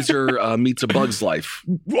Hellraiser meets a Bug's Life.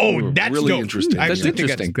 Oh, that's really dope. interesting. That's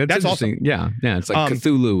interesting. That's awesome. Yeah, it's like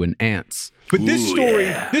Cthulhu and ants. But this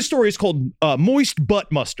story is called Moist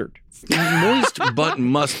Butt Mustard. Moist butt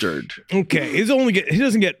mustard. Okay, it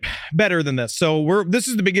doesn't get better than this. So this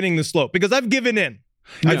is the beginning of the slope, because I've given in.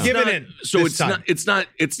 I've given in. So it's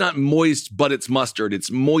not moist, but it's mustard. It's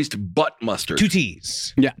moist butt mustard. 2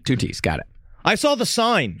 T's. Yeah, 2 T's. Got it. I saw the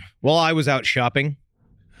sign while I was out shopping.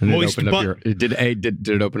 Moist butt. Did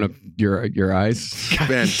it open up your eyes?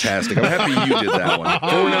 Fantastic. I'm happy you did that one.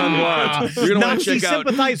 Four Non-Blondes. You're gonna want to check out.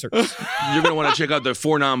 Sympathizers. You're gonna want to check out the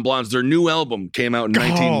Four Non-Blondes. Their new album came out in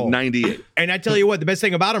 1998. And I tell you what, the best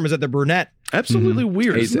thing about them is that they're brunette. Absolutely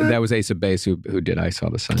weird. That was Ace of Base who did I Saw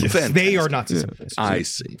the Sign. Fantastic. They are not sympathizers. I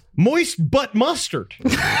see. Moist butt mustard.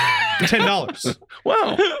 $10.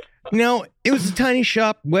 Wow. Now, it was a tiny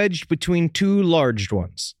shop wedged between 2 large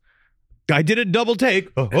ones. I did a double take.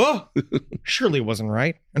 Surely it wasn't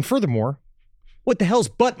right. And furthermore, what the hell's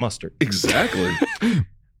butt mustard? Exactly.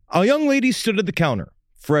 A young lady stood at the counter,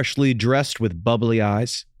 freshly dressed with bubbly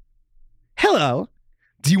eyes. Hello.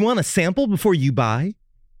 Do you want a sample before you buy?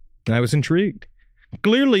 I was intrigued.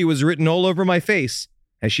 Clearly, it was written all over my face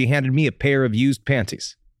as she handed me a pair of used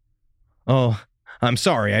panties. Oh, I'm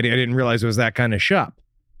sorry. I didn't realize it was that kind of shop.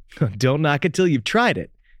 Don't knock it till you've tried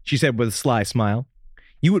it, she said with a sly smile.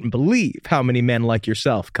 You wouldn't believe how many men like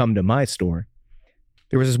yourself come to my store.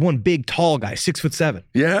 There was this one big, tall guy, 6'7".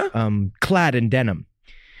 Yeah? Clad in denim.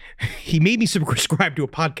 He made me subscribe to a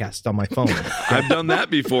podcast on my phone. I've done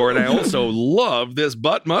that before, and I also love this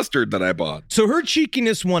butt mustard that I bought. So her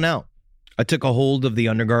cheekiness won out. I took a hold of the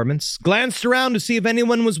undergarments, glanced around to see if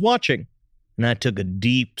anyone was watching, and I took a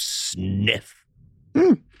deep sniff.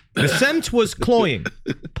 The scent was cloying,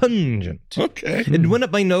 pungent. Okay. It went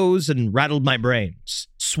up my nose and rattled my brains.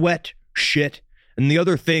 Sweat, shit, and the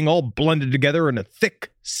other thing all blended together in a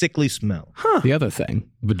thick, sickly smell. The other thing,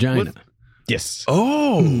 vagina. Yes.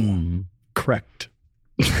 Oh. Correct.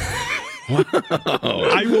 Wow.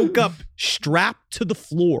 I woke up strapped to the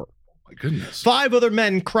floor. My goodness. 5 other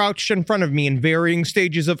men crouched in front of me in varying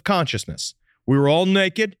stages of consciousness. We were all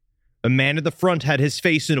naked. A man at the front had his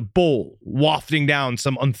face in a bowl, wafting down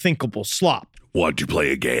some unthinkable slop. Want to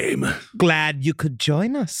play a game? Glad you could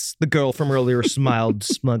join us, the girl from earlier smiled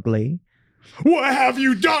smugly. What have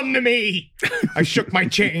you done to me? I shook my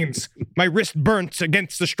chains, my wrist burnt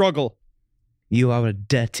against the struggle. You are a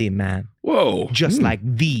dirty man. Whoa. Just like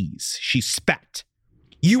these, she spat.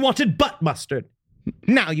 You wanted butt mustard.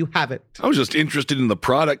 Now you have it. I was just interested in the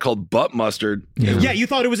product called butt mustard. Yeah, you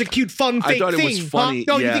thought it was a cute, fun, fake thing. I thought it was funny.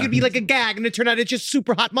 Huh? No, yeah. you think it'd be like a gag, and it turned out it's just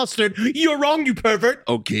super hot mustard. You're wrong, you pervert.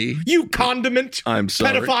 Okay. You condiment. I'm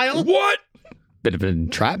sorry. Pedophile. What? Bit of an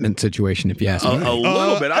entrapment situation, if you ask me. A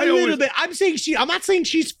little bit. A little bit. I'm not saying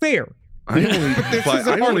she's fair. I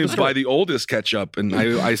only buy the oldest ketchup, and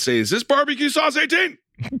I say, is this barbecue sauce 18?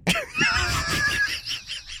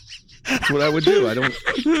 That's what I would do. I don't.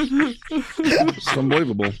 It's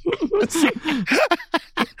unbelievable.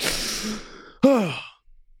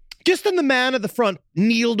 Just then the man at the front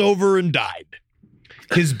kneeled over and died.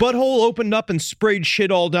 His butthole opened up and sprayed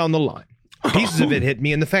shit all down the line. Pieces of it hit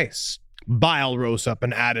me in the face. Bile rose up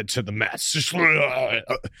and added to the mess.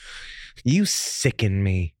 You sicken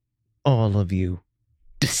me. All of you.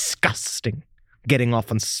 Disgusting. Getting off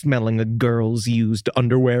on smelling a girl's used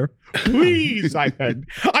underwear. Please, I said.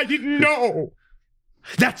 I didn't know.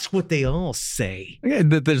 That's what they all say. Okay,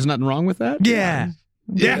 there's nothing wrong with that? Yeah.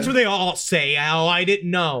 That's what they all say. Oh, I didn't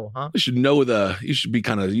know, huh? You should know you should be.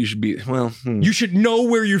 You should know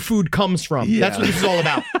where your food comes from. Yeah. That's what this is all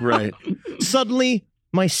about. Right. Suddenly,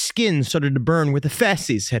 my skin started to burn where the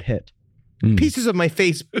fasces had hit. Pieces of my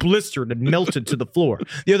face blistered and melted to the floor.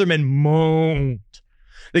 The other men moaned.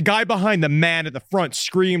 The guy behind the man at the front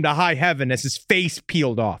screamed to high heaven as his face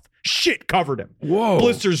peeled off. Shit covered him. Whoa.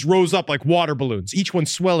 Blisters rose up like water balloons, each one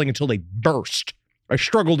swelling until they burst. I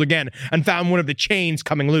struggled again and found one of the chains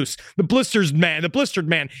coming loose. The blistered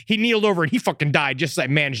man, he kneeled over and he fucking died just as I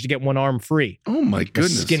managed to get one arm free. Oh my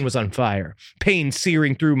goodness. My skin was on fire, pain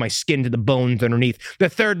searing through my skin to the bones underneath. The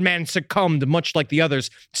third man succumbed, much like the others,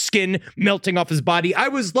 skin melting off his body. I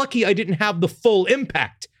was lucky I didn't have the full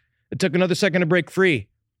impact. It took another second to break free.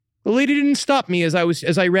 The lady didn't stop me as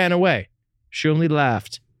I ran away. She only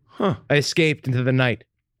laughed. I escaped into the night,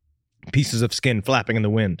 pieces of skin flapping in the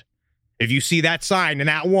wind. If you see that sign and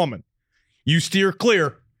that woman, you steer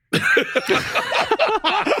clear. All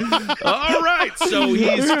right, so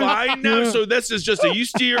he's fine now. So this is just you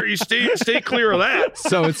stay clear of that.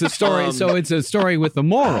 So it's a story. It's a story with a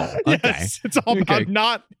moral. Okay. Yes, it's all about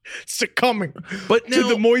not succumbing, but to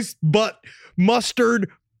the moist butt mustard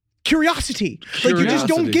curiosity. Like you just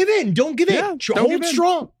don't give in. Don't give in. Hold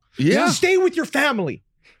strong. Yeah. Stay with your family.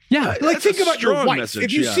 Yeah, like think about your wife. Message,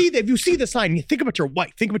 if you see the sign, you think about your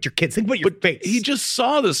wife. Think about your kids. Think about your face. He just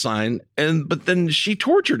saw the sign, but then she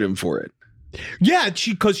tortured him for it. Yeah,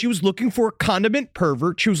 because she was looking for a condiment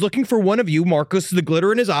pervert. She was looking for one of you, Marcus, the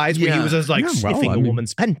glitter in his eyes, when he was just like sniffing a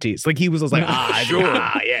woman's panties. Like he was just like,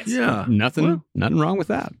 yes. Yeah. Nothing wrong with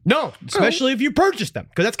that. No, especially if you purchase them,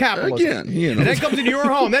 because that's capitalism. Again, and that comes into your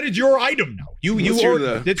home. That is your item now. You're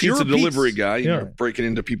the pizza delivery guy. You're breaking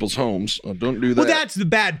into people's homes. Don't do that. Well, that's the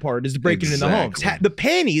bad part, is breaking into homes. The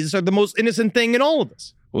panties are the most innocent thing in all of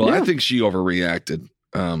this. Well, I think she overreacted.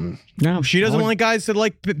 No, she doesn't like guys that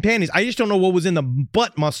like panties. I just don't know what was in the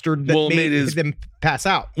butt mustard that made them pass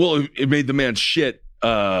out. Well, it made the man shit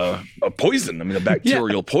a poison. I mean, a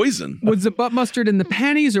bacterial poison. Was the butt mustard in the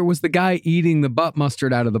panties, or was the guy eating the butt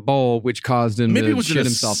mustard out of the bowl, which caused him to shit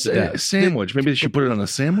himself to death? Sandwich. Maybe they should put it on a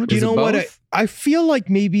sandwich. You know what? I feel like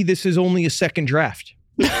maybe this is only a second draft,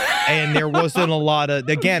 and there wasn't a lot of.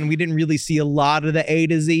 Again, we didn't really see a lot of the A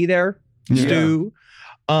to Z there. Stu.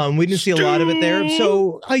 We didn't see a lot of it there.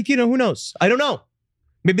 So, who knows? I don't know.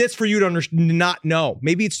 Maybe that's for you to not know.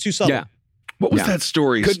 Maybe it's too subtle. Yeah. What was that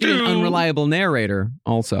story? Could be an unreliable narrator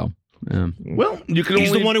also. Well,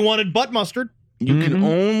 he's the one who wanted butt mustard. You can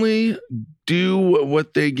only do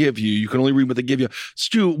what they give you. You can only read what they give you.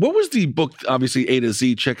 Stu, what was the book? Obviously, A to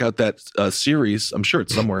Z. Check out that series. I'm sure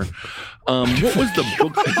it's somewhere. What was the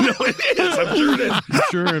book? No, it is. I'm sure it is. I'm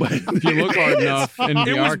sure if you look hard enough in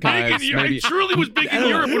the archives. It truly was big in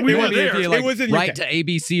Europe when we were there. It was in write to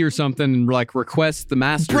ABC or something and request the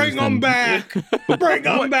masters. Bring them back. Bring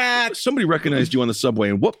them back. Somebody recognized you on the subway.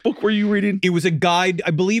 And what book were you reading? It was a guide.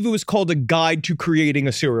 I believe it was called A Guide to Creating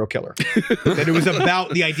a Serial Killer. That it was about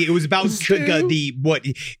the idea. It was about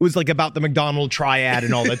it was like about the McDonald triad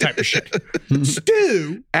and all that type of shit.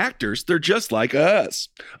 Stu. Actors, they're just like us.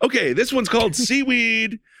 Okay, this one's called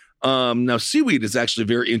Seaweed. Now, seaweed is actually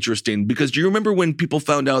very interesting because do you remember when people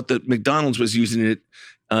found out that McDonald's was using it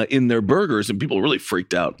in their burgers and people really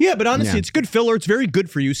freaked out? Yeah, but honestly, it's good filler. It's very good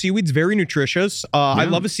for you. Seaweed's very nutritious. I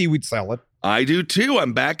love a seaweed salad. I do too.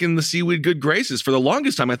 I'm back in the seaweed good graces. For the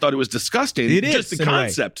longest time, I thought it was disgusting. It is. Just the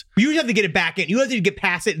concept. You have to get it back in. You have to get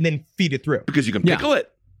past it and then feed it through. Because you can pickle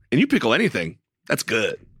it. And you pickle anything. That's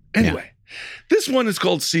good. Anyway. This one is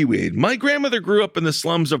called Seaweed. My grandmother grew up in the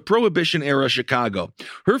slums of Prohibition-era Chicago.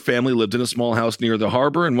 Her family lived in a small house near the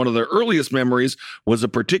harbor, and one of their earliest memories was a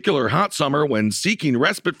particular hot summer when, seeking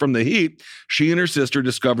respite from the heat, she and her sister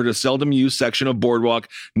discovered a seldom-used section of boardwalk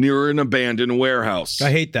near an abandoned warehouse. I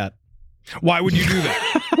hate that. Why would you do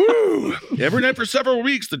that? Every night for several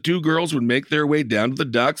weeks, the two girls would make their way down to the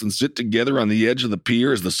docks and sit together on the edge of the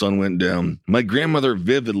pier as the sun went down. My grandmother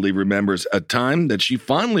vividly remembers a time that she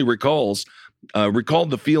fondly recalled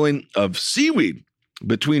the feeling of seaweed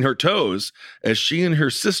between her toes as she and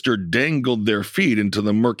her sister dangled their feet into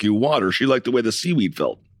the murky water. She liked the way the seaweed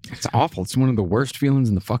felt. It's awful. It's one of the worst feelings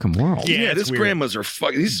in the fucking world. Yeah, this grandmas are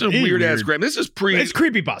fucking. These are weird-ass grandmas. This is It's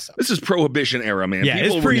creepypasta. This is Prohibition era, man. Yeah,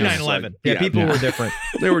 people it's pre 9/11. Yeah, people were different.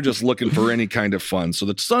 They were just looking for any kind of fun. So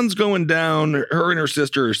the sun's going down. Her and her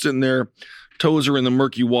sister are sitting there. Toes are in the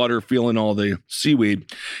murky water, feeling all the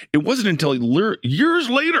seaweed. It wasn't until years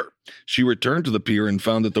later she returned to the pier and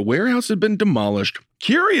found that the warehouse had been demolished.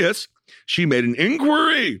 Curious, she made an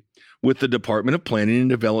inquiry with the Department of Planning and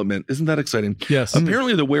Development. Isn't that exciting? Yes.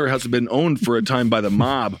 Apparently the warehouse had been owned for a time by the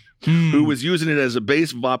mob who was using it as a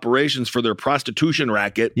base of operations for their prostitution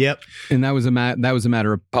racket. Yep. And that was a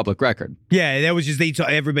matter of public record. Yeah, that was just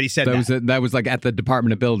everybody said that. That was like at the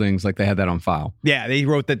Department of Buildings, like they had that on file. Yeah, they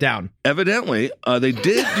wrote that down. Evidently, they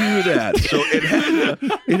did do that. So it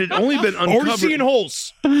had only been uncovered. Or seeing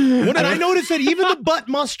holes. And I noticed that even the butt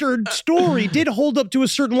mustard story did hold up to a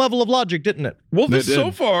certain level of logic, didn't it? Well,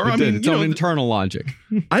 so far, I mean, its own internal logic.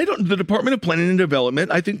 The Department of Planning and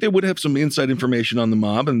Development, I think they would have some inside information on the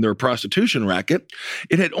mob and their prostitution racket.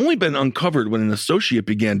 It had only been uncovered when an associate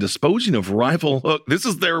began disposing of this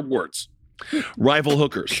is their words, rival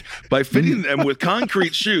hookers, by fitting them with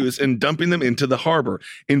concrete shoes and dumping them into the harbor.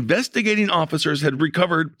 Investigating officers had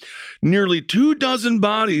recovered nearly 24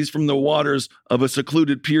 bodies from the waters of a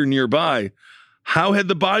secluded pier nearby. How had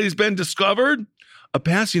the bodies been discovered? A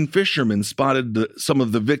passing fisherman spotted some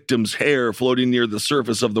of the victim's hair floating near the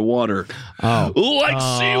surface of the water. Oh. Like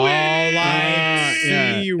seaweed! Like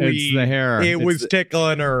seaweed. It's the hair. It was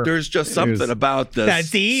tickling her. There's just something about the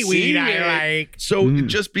seaweed I like. So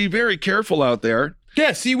just be very careful out there.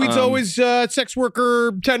 Yeah, seaweed's always sex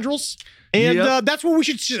worker tendrils. And that's what we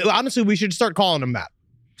should start calling them that.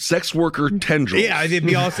 Sex worker tendrils. Yeah, it'd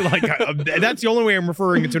be also like that's the only way I'm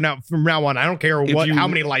referring it to from now on. I don't care how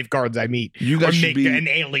many lifeguards I meet. You guys should be an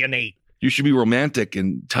alienate. You should be romantic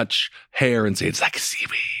and touch hair and say it's like seaweed.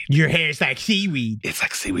 Your hair's like seaweed. It's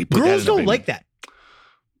like seaweed. Girls don't like that.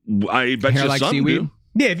 I bet hair you like some seaweed? do.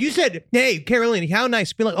 Yeah, if you said, "Hey, Carolina, how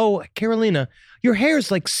nice," be like, "Oh, Carolina, your hair's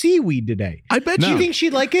like seaweed today." I bet you. Do you think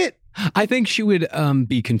she'd like it? I think she would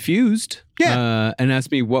be confused. Yeah. And ask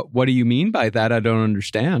me, what do you mean by that? I don't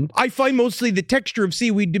understand. I find mostly the texture of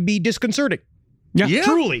seaweed to be disconcerting. Yeah.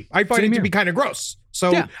 Truly. I find Same it to here. be kind of gross.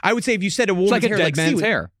 So I would say if you said a woman's It's like hair a dead like man's seaweed,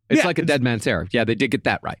 hair. It's like a dead man's hair. Yeah, they did get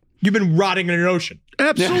that right. You've been rotting in an ocean.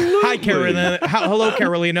 Absolutely. Hi, Carolina. Hello,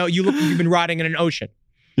 Carolina. You've been rotting in an ocean.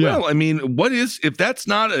 Yeah. Well, I mean, if that's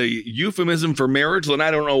not a euphemism for marriage, then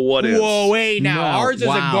I don't know what is. Whoa, wait now. Wow. Ours is a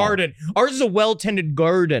garden. Ours is a well-tended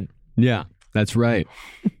garden. Yeah, that's right.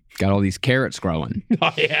 Got all these carrots growing.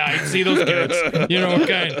 Oh, yeah, I see those carrots. You know what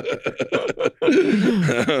kind.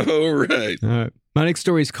 All right. My next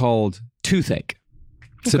story is called Toothache,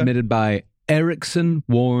 submitted by Erickson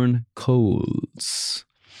Warren Coles.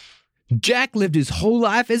 Jack lived his whole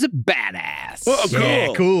life as a badass. Oh, cool.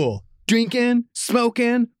 Yeah, cool. Drinking,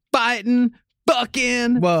 smoking, fighting,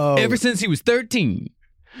 bucking. Whoa. Ever since he was 13.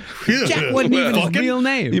 Jack wasn't even his real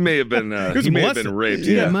name. He may have been. He may have been raped.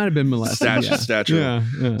 Yeah, it might have been molested. Statue.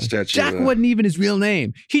 Jack wasn't even his real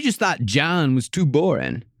name. He just thought John was too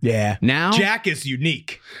boring. Yeah. Now Jack is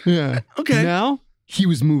unique. Yeah. Okay. Now he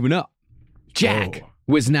was moving up. Jack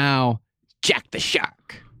was now Jack the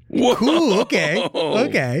Shark. Whoa. Cool.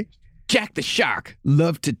 Okay. Jack the Shark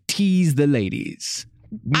loved to tease the ladies.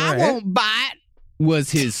 I won't bite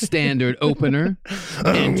was his standard opener.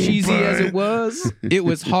 And cheesy as it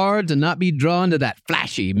was hard to not be drawn to that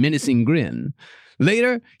flashy, menacing grin.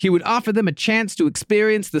 Later, he would offer them a chance to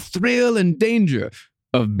experience the thrill and danger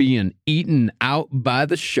of being eaten out by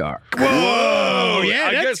the shark. Whoa, yeah,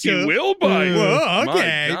 I that's guess he good. will bite. Whoa,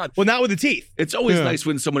 okay. My God. Well, not with the teeth. It's always nice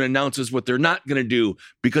when someone announces what they're not going to do,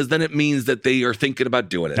 because then it means that they are thinking about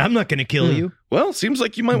doing it. I'm not going to kill you. Well, seems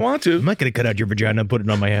like you might want to. I'm not going to cut out your vagina and put it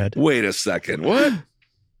on my head. Wait a second. What?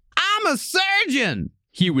 I'm a surgeon,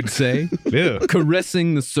 he would say, Yeah.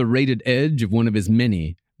 caressing the serrated edge of one of his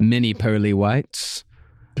many, many pearly whites.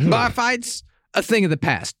 Bar fights, a thing of the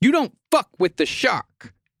past. You don't fuck with the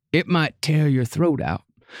shark. It might tear your throat out.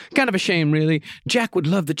 Kind of a shame, really. Jack would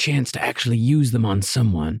love the chance to actually use them on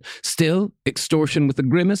someone. Still, extortion with a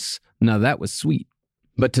grimace? Now that was sweet.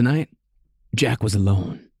 But tonight, Jack was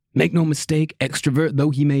alone. Make no mistake, extrovert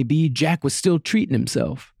though he may be, Jack was still treating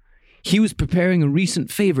himself. He was preparing a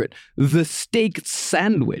recent favorite, the steak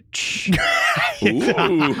sandwich. Ooh,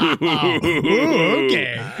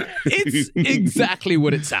 okay. It's exactly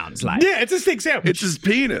what it sounds like. Yeah, it's a steak sandwich. It's his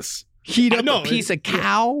penis. Heat up a piece of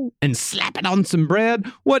cow and slap it on some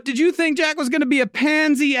bread. What, did you think Jack was going to be a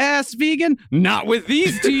pansy-ass vegan? Not with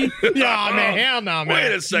these teeth. Yeah, man, hell no, man.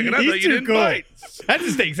 Wait a second, I He's thought you too didn't cool. bite. That's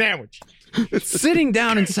a steak sandwich. Sitting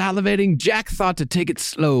down and salivating, Jack thought to take it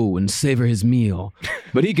slow and savor his meal,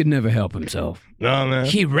 but he could never help himself. No, man.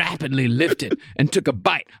 He rapidly lifted and took a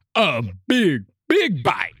bite. A big, big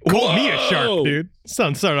bite. Call me a shark, dude.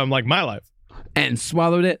 Sounds I'm like my life. And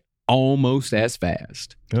swallowed it almost as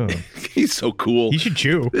fast. Oh. He's so cool. You should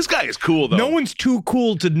chew. This guy is cool, though. No one's too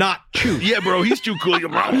cool to not chew. Yeah, bro, he's too cool.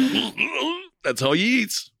 That's how he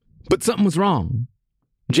eats. But something was wrong.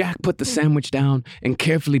 Jack put the sandwich down and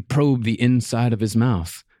carefully probed the inside of his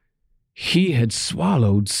mouth. He had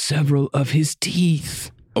swallowed several of his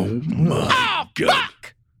teeth. Oh, my God.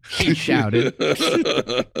 Fuck! he shouted.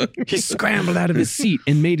 He scrambled out of his seat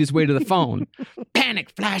and made his way to the phone.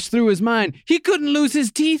 Panic flashed through his mind. He couldn't lose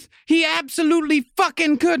his teeth. He absolutely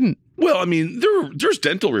fucking couldn't. Well, I mean, there's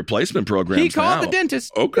dental replacement programs. He called now. the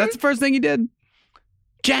dentist. Okay. That's the first thing he did.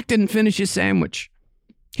 Jack didn't finish his sandwich.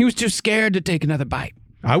 He was too scared to take another bite.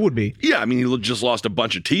 I would be. Yeah, I mean, he just lost a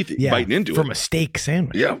bunch of teeth biting into it. From a steak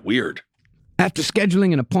sandwich. Yeah, weird. After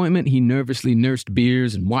scheduling an appointment, he nervously nursed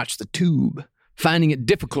beers and watched the tube, finding it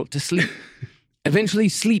difficult to sleep. Eventually,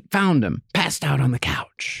 sleep found him, passed out on the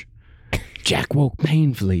couch. Jack woke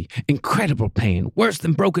painfully, incredible pain, worse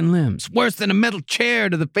than broken limbs, worse than a metal chair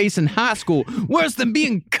to the face in high school, worse than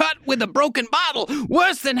being cut with a broken bottle,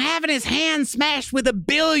 worse than having his hand smashed with a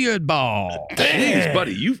billiard ball. Jeez,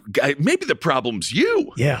 buddy, maybe the problem's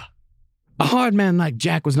you. Yeah. A hard man like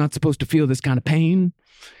Jack was not supposed to feel this kind of pain.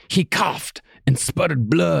 He coughed and sputtered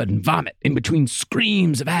blood and vomit in between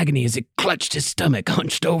screams of agony as he clutched his stomach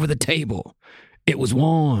hunched over the table. It was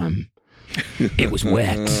warm. It was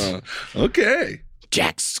wet. Okay.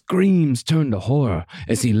 Jack's screams turned to horror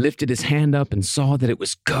as he lifted his hand up and saw that it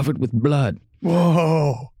was covered with blood.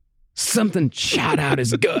 Whoa. Something shot out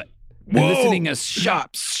his gut, eliciting a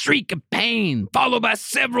sharp shriek of pain, followed by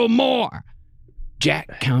several more.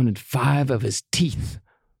 Jack counted 5 of his teeth,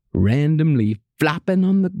 randomly flopping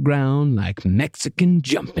on the ground like Mexican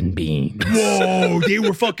jumping beans. Whoa, they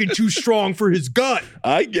were fucking too strong for his gut.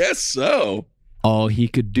 I guess so. All he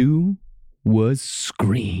could do was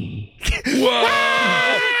scream.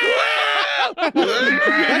 Whoa!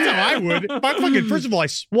 That's how I would. First of all, I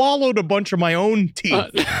swallowed a bunch of my own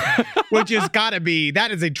teeth, which has got to be,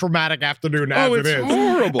 that is a traumatic afternoon as it is.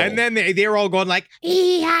 Horrible. And then they're all going like,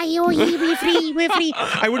 we're free.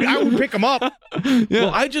 I would pick them up. Yeah.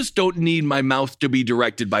 Well, I just don't need my mouth to be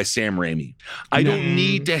directed by Sam Raimi. I don't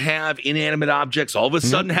need to have inanimate objects all of a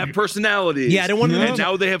sudden have personalities. Yeah, I don't want to. And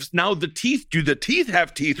now the teeth. Do the teeth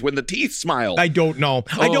have teeth when the teeth smile? I don't know.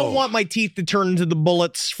 I don't want my teeth to turn into the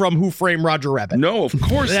bullets from Who Framed Roger Rabbit. No, of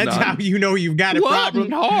course not. That's how you know you've got a problem.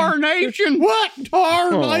 Tarnation? What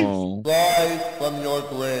tarnation? Rise from your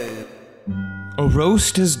grave. A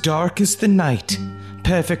roast as dark as the night,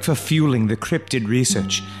 perfect for fueling the cryptid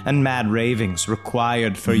research and mad ravings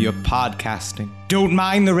required for your podcasting. Don't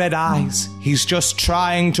mind the red eyes. He's just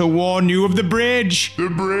trying to warn you of the bridge. The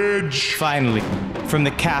bridge. Finally, from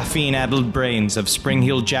the caffeine-addled brains of Spring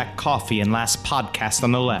Heel Jack Coffee and Last Podcast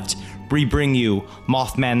on the Left, we bring you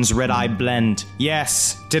Mothman's Red Eye Blend.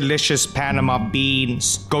 Yes, delicious Panama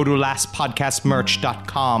beans. Go to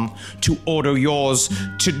lastpodcastmerch.com to order yours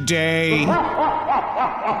today.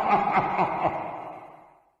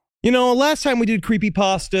 You know, last time we did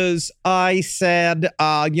creepypastas, I said,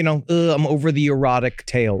 I'm over the erotic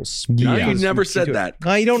tales. No, you never said that.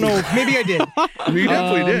 I don't know. Maybe I did. You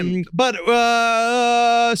definitely did.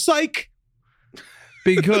 But, psych.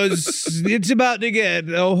 Because it's about to get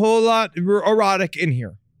a whole lot erotic in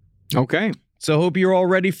here. Okay. So hope you're all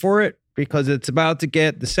ready for it, because it's about to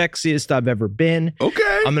get the sexiest I've ever been.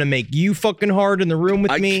 Okay. I'm going to make you fucking hard in the room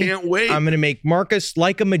with me. I can't wait. I'm going to make Marcus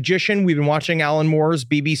like a magician. We've been watching Alan Moore's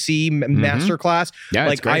BBC masterclass. Yeah,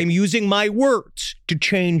 like, I'm using my words to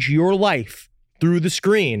change your life through the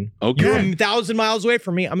screen. Okay. You're 1,000 miles away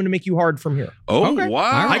from me. I'm going to make you hard from here. Oh, okay.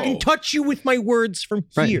 Wow. I can touch you with my words from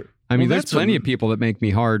here. I mean, there's plenty of people that make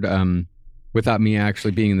me hard without me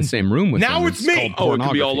actually being in the same room with them. Now it's me. Oh, it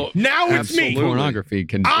could be all over. Now it's me. Pornography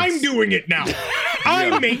can. I'm doing it now.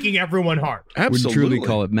 I'm making everyone hard. Absolutely. Would truly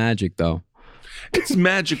call it magic, though. It's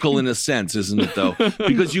magical in a sense, isn't it, though?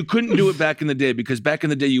 Because you couldn't do it back in the day, because back in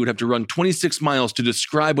the day you would have to run 26 miles to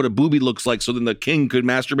describe what a boobie looks like, so then the king could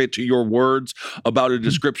masturbate to your words about a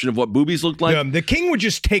description of what boobies look like. The king would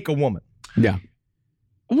just take a woman. Yeah.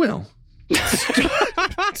 Well.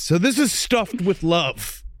 So this is stuffed with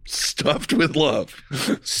love. Stuffed with love.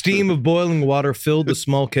 Steam of boiling water filled the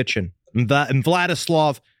small kitchen, and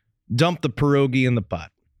Vladislav dumped the pierogi in the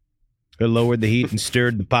pot. He lowered the heat and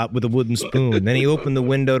stirred the pot with a wooden spoon. Then he opened the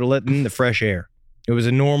window to let in the fresh air. It was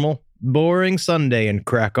a normal, boring Sunday in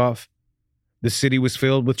Krakow. The city was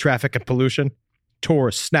filled with traffic and pollution.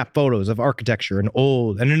 Tourists snapped photos of architecture, and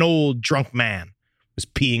an old drunk man was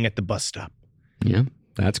peeing at the bus stop. Yeah,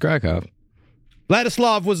 that's Krakow.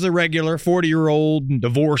 Vladislav was a regular 40-year-old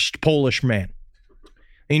divorced Polish man.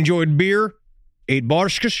 He enjoyed beer, ate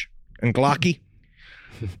borscht and glocki,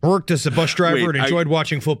 worked as a bus driver, and enjoyed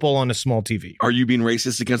watching football on a small TV. Are you being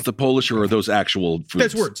racist against the Polish, or are those actual foods?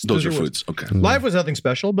 That's words. Those are foods. Okay. Life was nothing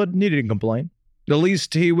special, but he didn't complain. At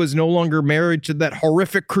least he was no longer married to that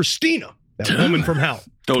horrific Christina That woman from hell.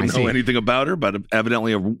 Don't know anything about her, but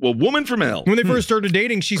evidently a woman from hell. When they first started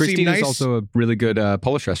dating, she seemed nice. Christina's also a really good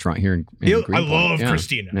Polish restaurant here in Greenpoint. I love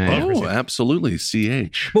Christina. Absolutely.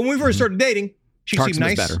 CH. But when we first started dating, she seemed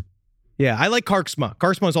nice. Better. Yeah, I like Karksma.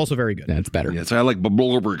 Karksma is also very good. That's better. Yes, I like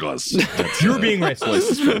Baburgas. You're being racist.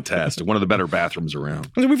 This is fantastic. One of the better bathrooms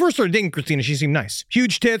around. When we first started dating Christina, she seemed nice.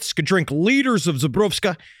 Huge tits, could drink liters of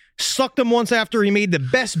Zabrovska, sucked them once after he made the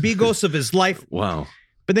best bigos of his life. Wow.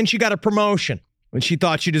 But then she got a promotion when she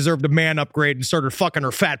thought she deserved a man upgrade and started fucking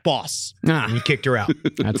her fat boss. And he kicked her out.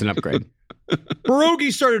 That's an upgrade.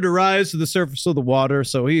 Pierogi started to rise to the surface of the water,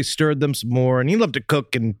 so he stirred them some more, and he loved to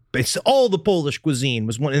cook, and it's all the Polish cuisine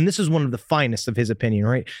was one, and this is one of the finest of his opinion,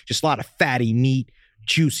 right? Just a lot of fatty meat,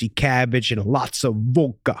 juicy cabbage, and lots of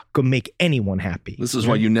vodka could make anyone happy. This is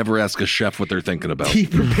why you never ask a chef what they're thinking about. He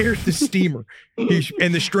prepared the steamer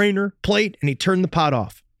and the strainer plate, and he turned the pot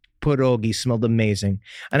off. Pierogi smelled amazing.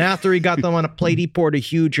 And after he got them on a plate, he poured a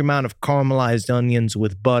huge amount of caramelized onions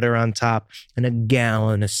with butter on top and a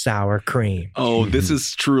gallon of sour cream. Oh, this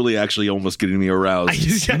is truly actually almost getting me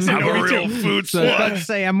aroused. I'm a real food slut. Let's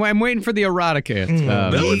say I'm waiting for the erotica. He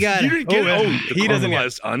doesn't get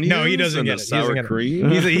it. Onions No, he doesn't get it. Sour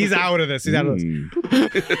cream. He's out of this. He's out of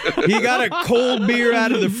this. He got a cold beer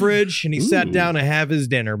out of the fridge and he sat down to have his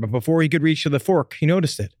dinner. But before he could reach for the fork, he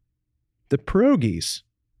noticed it. The pierogies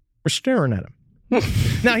were staring at him.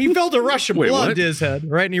 Now, he felt a rush of blood to his head,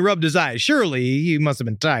 right? And he rubbed his eyes. Surely, he must have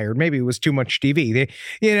been tired. Maybe it was too much TV.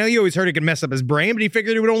 You always heard it could mess up his brain, but he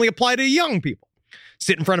figured it would only apply to young people.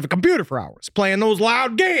 Sit in front of a computer for hours, playing those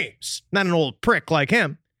loud games. Not an old prick like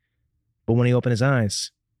him. But when he opened his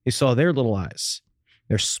eyes, he saw their little eyes.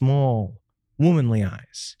 Their small, womanly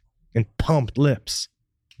eyes and pumped lips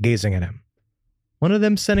gazing at him. One of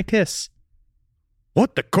them sent a kiss.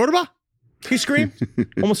 What the curva? He screamed,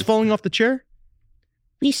 almost falling off the chair.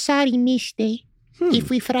 We sorry, mister, if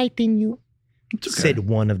we frighten you, said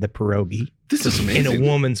one of the pierogi. This is amazing. In a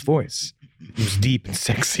woman's voice. It was deep and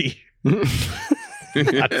sexy.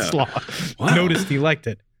 Noticed he liked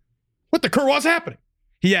it. What the cur was happening?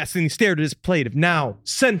 He asked, and he stared at his plate of now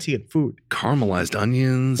sentient food. Caramelized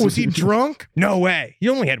onions. Was he drunk? No way. He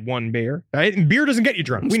only had one beer. Right? And beer doesn't get you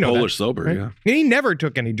drunk. We know Polish that, sober, right? yeah. And he never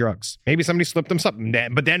took any drugs. Maybe somebody slipped him something.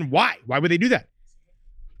 But then why? Why would they do that?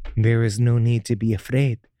 There is no need to be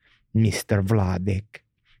afraid, Mr. Vladek,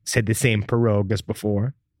 said the same pierog as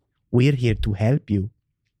before. We're here to help you.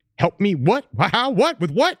 Help me? What? How? What?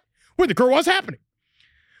 With what? What the cur was happening?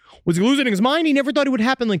 Was he losing his mind? He never thought it would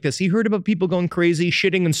happen like this. He heard about people going crazy,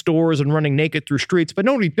 shitting in stores and running naked through streets, but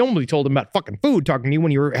nobody told him about fucking food, talking to you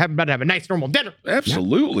when you were about to have a nice normal dinner.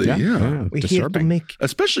 Absolutely, yeah. We're here to make...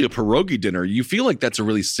 Especially a pierogi dinner. You feel like that's a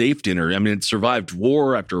really safe dinner. I mean, it survived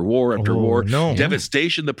war after war after war. No.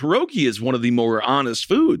 Devastation. The pierogi is one of the more honest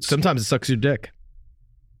foods. Sometimes it sucks your dick.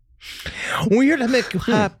 We're here to make you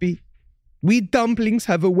happy. We dumplings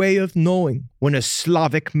have a way of knowing when a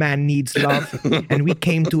Slavic man needs love, and we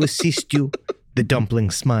came to assist you. The dumpling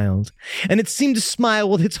smiled, and it seemed to smile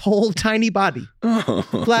with its whole tiny body.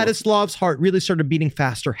 Vladislav's heart really started beating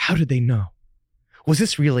faster. How did they know? Was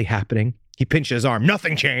this really happening? He pinched his arm.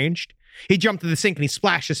 Nothing changed. He jumped to the sink and he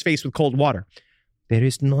splashed his face with cold water. There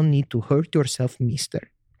is no need to hurt yourself, mister.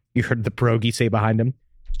 You heard the pierogi say behind him.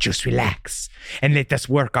 Just relax and let us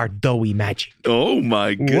work our doughy magic. Oh,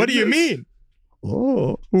 my goodness. What do you mean?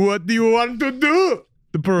 Oh, what do you want to do?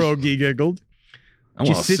 The pierogi giggled. I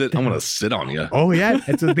want to sit on you. Oh, yeah,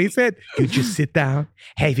 that's what they said. You just sit down,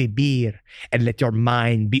 have a beer, and let your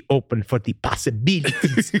mind be open for the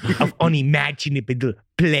possibilities of unimaginable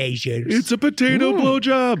pleasures. It's a potato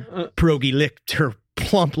blowjob. Pierogi licked her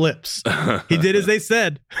plump lips. He did as they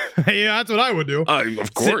said. Yeah, that's what I would do.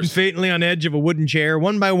 Of course. Sitting faintly on edge of a wooden chair,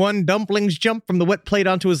 one by one, dumplings jumped from the wet plate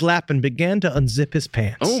onto his lap and began to unzip his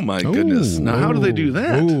pants. Oh, my goodness. Now, how do they do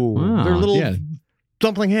that? Wow. They're little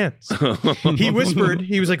dumpling hands. He whispered.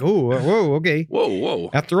 He was like, "Oh, whoa, okay. Whoa.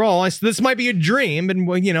 After all, I said, this might be a dream, and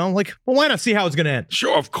why not see how it's going to end?"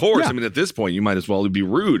 Sure, of course. Yeah. I mean, at this point, you might as well be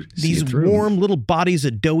rude. These warm little bodies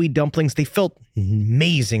of doughy dumplings, they felt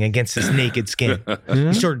amazing against his naked skin.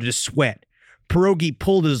 He started to sweat. Pierogi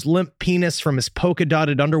pulled his limp penis from his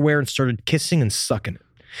polka-dotted underwear and started kissing and sucking it.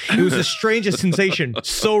 It was the strangest sensation.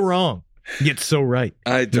 So wrong. Yet so right.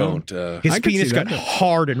 I don't. His penis got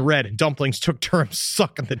hard and red, and dumplings took turns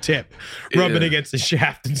sucking the tip, rubbing against the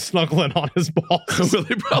shaft and snuggling on his balls. Well,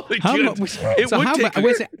 they probably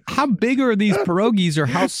could. How big are these pierogies, or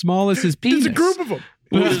how small is his penis? There's a group of them.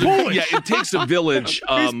 Yeah, it takes a village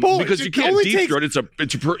because you can't deep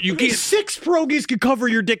throat. You can't. 6 pierogies could cover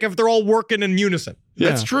your dick if they're all working in unison.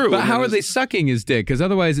 That's true. But how are they sucking his dick? Because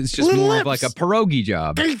otherwise it's just Little more of lips. like a pierogi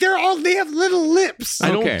job. They have little lips.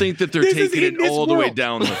 I don't think that they're This is taking in it this all the way world.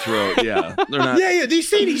 down the throat. Yeah, they're not. Yeah. He just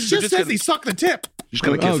says gonna- he sucked the tip. Just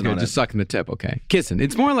kind of kissing on just it. sucking the tip. Okay, kissing.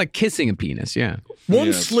 It's more like kissing a penis. Yeah.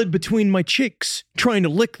 One slid between my cheeks, trying to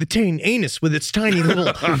lick the tame anus with its tiny little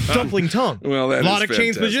dumpling tongue. Well, that is Vladik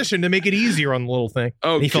changed fantastic. position to make it easier on the little thing.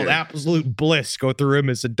 And he felt Okay. absolute bliss go through him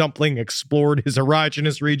as the dumpling explored his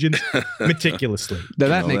erogenous regions meticulously. Now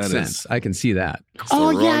that Oh, makes that sense. is- I can see that.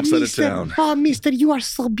 Oh, the wrong side of town. Oh, mister, you are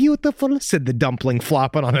so beautiful, said the dumpling,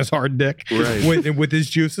 flopping on his hard dick Right. with his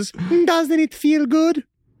juices. Doesn't it feel good?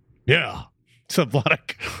 Yeah, said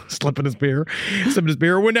Vladik, sipping his beer.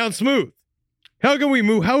 Went down smooth. How can we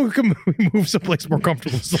move someplace more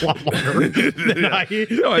comfortable? It's a lot longer than I think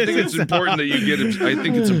it's important that you get it. I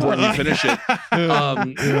think it's important you finish it.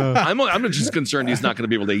 I'm just concerned he's not going to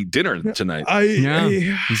be able to eat dinner tonight.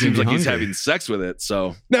 He seems like he's having sex with it.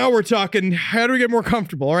 So now we're talking. How do we get more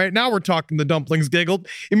comfortable? All right, now we're talking. The dumplings giggled.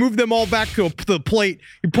 He moved them all back to the plate.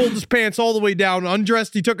 He pulled his pants all the way down,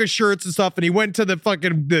 undressed. He took his shirts and stuff, and he went to the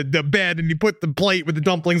fucking the bed, and he put the plate with the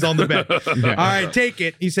dumplings on the bed. All right, take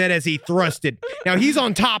it, he said as he thrusted. Now he's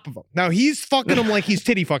on top of them. Now he's fucking them like he's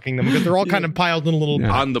titty fucking them because they're all kind of piled in a little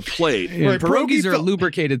on the plate. Right, pierogies are a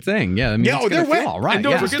lubricated thing. Yeah, I mean, it's they're gonna wet. feel all right. And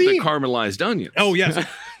don't yeah. forget the caramelized onions. Oh yes.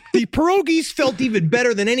 The pierogies felt even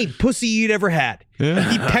better than any pussy he'd ever had. He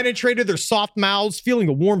penetrated their soft mouths, feeling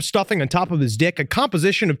the warm stuffing on top of his dick, a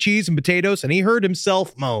composition of cheese and potatoes, and he heard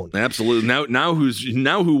himself moan. Absolutely. Now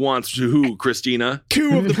who wants to who, Christina?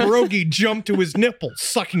 2 of the pierogi jumped to his nipples,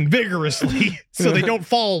 sucking vigorously so they don't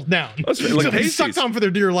fall down. That's right, like so he pasties. sucked on for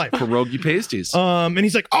their dear life. Pierogi pasties. And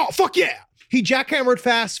he's like, oh, fuck yeah. He jackhammered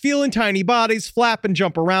fast, feeling tiny bodies flap and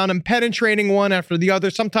jump around him, penetrating one after the other,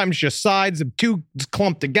 sometimes just sides of 2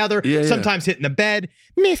 clumped together, sometimes hitting the bed.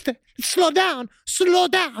 Mister, slow down.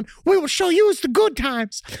 We will show you the good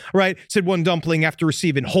times. Right, said one dumpling after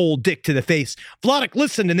receiving whole dick to the face. Vladik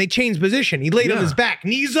listened and they changed position. He laid on his back,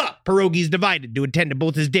 knees up. Pierogies divided to attend to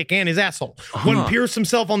both his dick and his asshole. One pierced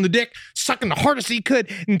himself on the dick, sucking the hardest he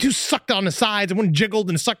could, and 2 sucked on the sides, and one jiggled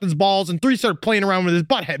and sucked his balls, and 3 started playing around with his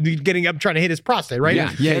butthead, getting up, trying to hit his prostate, right?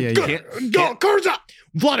 Go, cards up!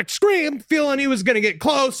 Vladik screamed, feeling he was going to get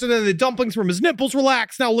close, and then the dumplings from his nipples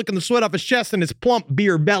relaxed, now licking the sweat off his chest and his plump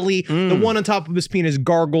beer belly. The one on top of his penis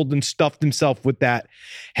gargled and stuffed himself with that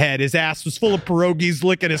head. His ass was full of pierogies,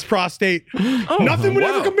 licking his prostate. Nothing would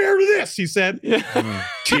ever compare to this, he said.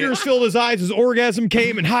 Tears filled his eyes as orgasm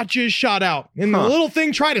came and hot jizz shot out. And the little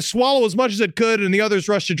thing tried to swallow as much as it could, and the others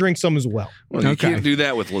rushed to drink some as well. Well, you can't do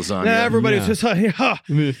that with lasagna. Everybody was just,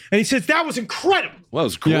 and he says, that was incredible. Well, it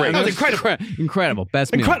was great. That was incredible. Incredible.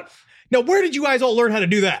 Best meal. Incredible. Now, where did you guys all learn how to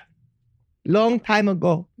do that? Long time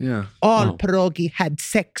ago. Yeah. All pierogi had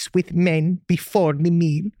sex with men before the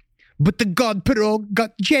meal. But the god Pirog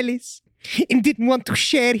got jealous and didn't want to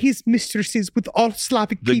share his mistresses with all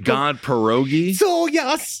Slavic The people. god pierogi? So,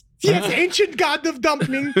 yes, ancient god of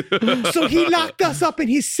dumpling. So he locked us up in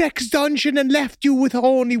his sex dungeon and left you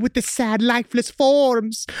only with the sad, lifeless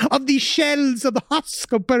forms of these shells of the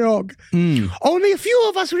husk of Pirog. Only a few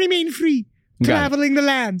of us remain free, traveling the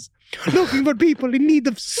lands, looking for people in need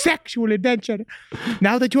of sexual adventure.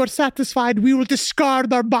 Now that you are satisfied, we will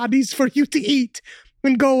discard our bodies for you to eat.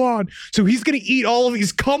 And go on. So he's going to eat all of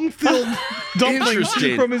these cum-filled dumplings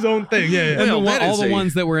from his own thing. And all the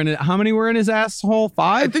ones that were in it. How many were in his asshole? 5?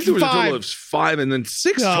 I think there was a total of 5 and then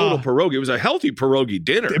 6 total pierogi. It was a healthy pierogi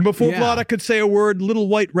dinner. And before Vladik could say a word, little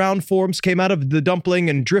white round forms came out of the dumpling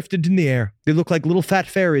and drifted in the air. They looked like little fat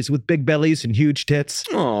fairies with big bellies and huge tits,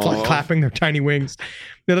 clapping their tiny wings.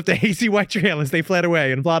 They left a hazy white trail as they fled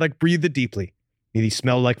away, and Vladik breathed it deeply. He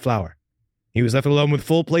smelled like flour. He was left alone with a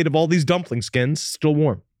full plate of all these dumpling skins, still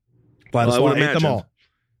warm. Vladislav ate them all,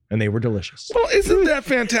 and they were delicious. Well, isn't that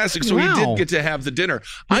fantastic? So he did get to have the dinner.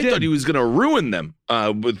 I thought he was going to ruin them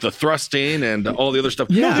with the thrusting and all the other stuff.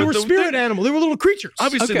 Yeah, they were spirit animals. They were little creatures.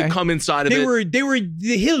 Obviously, they come inside of it. They were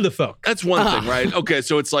the Hildefolk. That's one thing, right? Okay,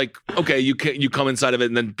 so it's like, okay, you come inside of it,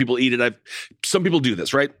 and then people eat it. Some people do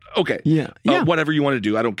this, right? Okay, whatever you want to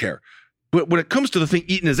do, I don't care. But when it comes to the thing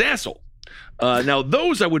eating his asshole. Now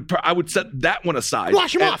those I would set that one aside.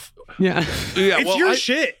 Wash him off. Yeah. It's your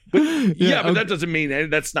shit. But that doesn't mean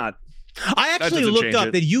that's not. I actually looked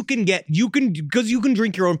up that you can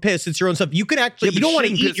drink your own piss. It's your own stuff. You can actually, you don't want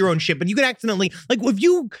to eat your own shit, but you can accidentally, like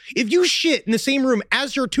if you shit in the same room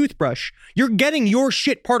as your toothbrush, you're getting your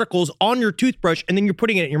shit particles on your toothbrush and then you're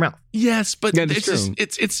putting it in your mouth. Yes, but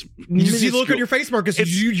it's you see the look on your face, Marcus. Did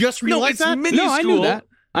you just realize that? No, I knew that.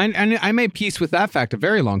 I made peace with that fact a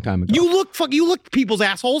very long time ago. You look people's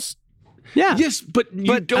assholes. Yeah. Yes, but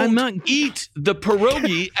you don't eat the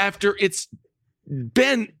pierogi after it's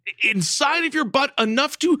been inside of your butt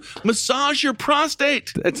enough to massage your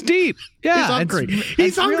prostate. That's deep. Yeah, he's hungry.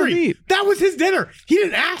 He's hungry. That was his dinner. He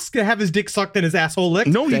didn't ask to have his dick sucked and his asshole licked.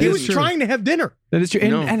 No, he was trying to have dinner. That is true.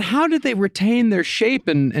 And how did they retain their shape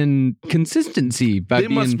and consistency? They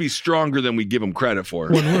must be stronger than we give them credit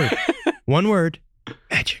for. One word.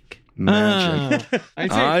 Magic.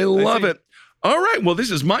 I love it. All right. Well,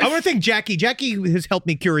 this is I want to thank Jackie. Jackie has helped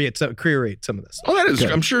me curate some of this. Oh, that is.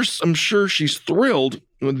 Good. I'm sure she's thrilled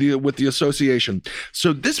with the association.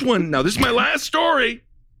 So this one. Now, this is my last story.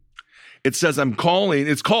 It says I'm calling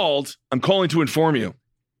to inform you.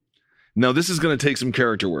 Now, this is going to take some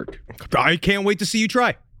character work. I can't wait to see you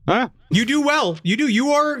try. Huh? You do well. You do.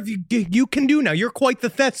 You can do now. You're quite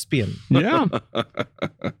the thespian. Yeah.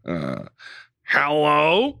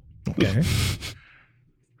 Hello. Okay.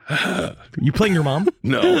 You playing your mom?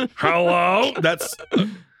 No. Hello? That's...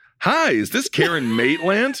 Hi, is this Karen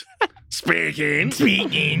Maitland? Speaking.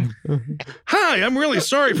 Hi, I'm really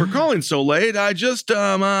sorry for calling so late. I just,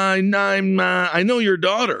 I know your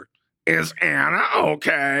daughter. Is Anna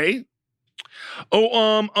okay?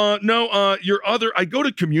 Oh, no, your other... I go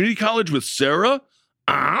to community college with Sarah.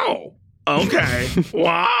 Oh, okay.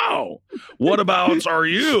 Wow. Whereabouts are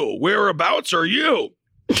you?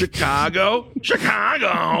 Chicago. It's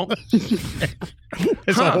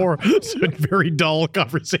it's a very dull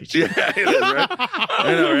conversation. Yeah, it is, right?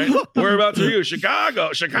 I know, right? Whereabouts are you?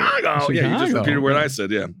 Chicago. Yeah, you just repeated what I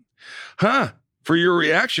said, yeah. Huh. For your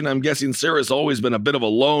reaction, I'm guessing Sarah's always been a bit of a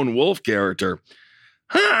lone wolf character.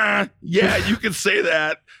 Huh. Yeah, you can say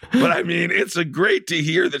that. But I mean, it's great to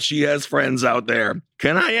hear that she has friends out there.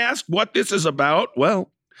 Can I ask what this is about? Well,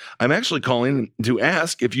 I'm actually calling to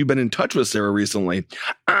ask if you've been in touch with Sarah recently.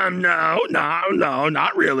 No,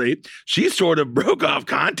 not really. She sort of broke off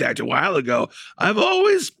contact a while ago. I've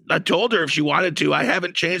always told her if she wanted to. I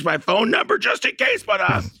haven't changed my phone number just in case, but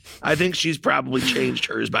I think she's probably changed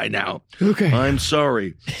hers by now. Okay. I'm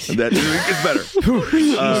sorry. That gets better.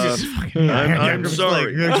 I'm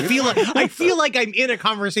sorry. I feel like I'm in a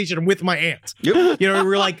conversation with my aunt. Yep. You know,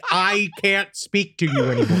 we're like, I can't speak to you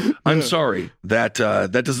anymore. I'm sorry. That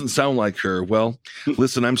doesn't sound like her. Well,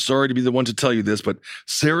 listen, I'm sorry to be the one to tell you this, but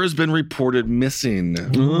Sarah's been reported missing.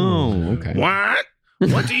 Oh, okay. What?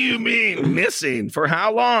 What do you mean missing? For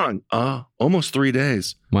how long? Almost 3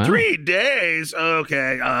 days. Wow. 3 days?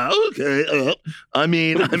 Okay. I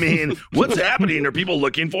mean, what's happening? Are people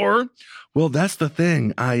looking for her? Well, that's the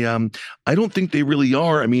thing. I don't think they really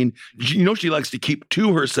are. I mean, she likes to keep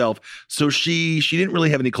to herself. So she didn't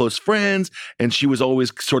really have any close friends, and she was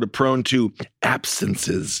always sort of prone to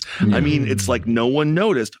absences. I mean, it's like no one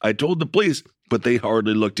noticed. I told the police, but they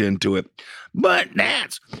hardly looked into it. But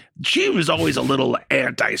she was always a little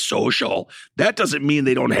antisocial. That doesn't mean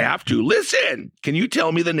they don't have to. Listen, can you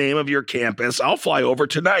tell me the name of your campus? I'll fly over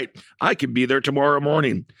tonight. I can be there tomorrow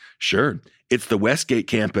morning. Sure. It's the Westgate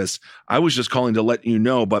campus. I was just calling to let you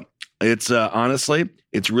know, but it's honestly,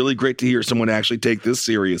 it's really great to hear someone actually take this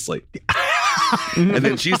seriously. And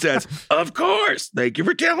then she says, of course. Thank you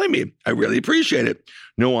for telling me. I really appreciate it.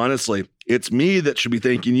 No, honestly, it's me that should be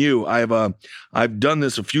thanking you. I've done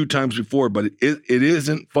this a few times before, but it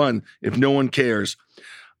isn't fun if no one cares.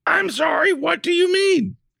 I'm sorry. What do you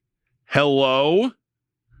mean? Hello?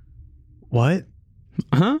 What?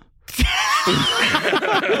 Huh?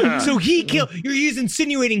 So you're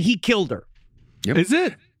insinuating he killed her. Yep. Is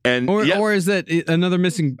it? Or is that another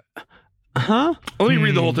missing? Huh? Let me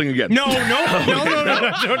read the whole thing again. No. No,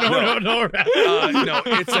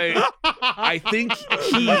 it's I think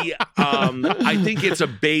it's a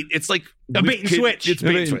bait. It's like a bait and switch. It's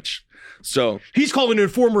bait and switch. So he's calling an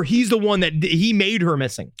informer. He's the one that he made her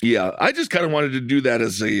missing. Yeah, I just kind of wanted to do that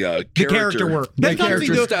as a character work.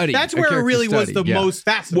 That's where it really was the most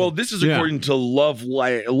fascinating. Well, this is according to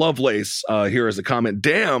Lovelace here as a comment.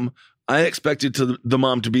 Damn, I expected the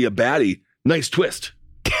mom to be a baddie. Nice twist.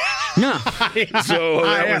 No. So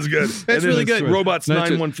that was good. That's really good. Robots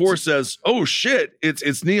 914 says, "Oh shit,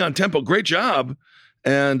 it's Neon Tempo. Great job."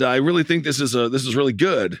 And I really think this is really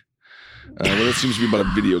good. Well, it seems to be about a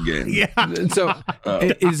video game. Yeah. So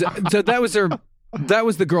that was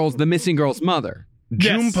the missing girl's mother.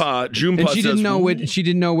 Junpa And she says, didn't know which. She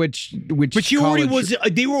didn't know which. But she already was.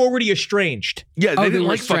 They were already estranged. Yeah, they didn't were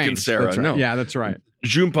like fucking estranged. Sarah. That's right. No. Yeah, that's right.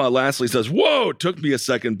 Junpa lastly says, "Whoa, it took me a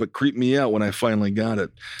second, but creeped me out when I finally got it."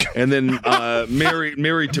 And then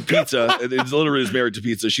married to pizza. It's literally is married to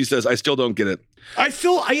pizza. She says, "I still don't get it." I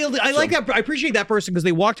like that. I appreciate that person because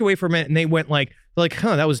they walked away from it and they went like,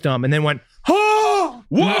 huh, that was dumb, and then went, oh,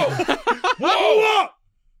 whoa, whoa,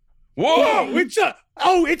 whoa, it's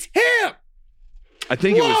him. I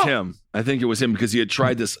think it was him. I think it was him because he had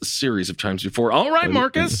tried this a series of times before. All right,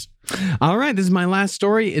 Marcus. All right, this is my last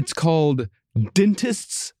story. It's called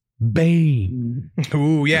Dentist's Bane.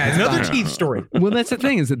 Ooh, yeah, another teeth story. Well, that's the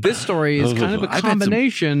thing, is that this story is kind of a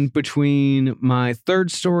combination between my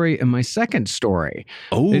third story and my second story.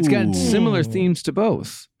 Oh. It's got similar themes to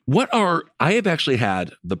both. I have actually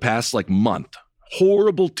had the past month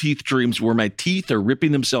horrible teeth dreams where my teeth are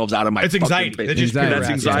ripping themselves out of my anxiety. Face. That's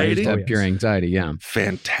anxiety? That's pure anxiety, yeah.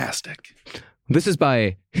 Fantastic. This is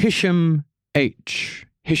by Hisham H.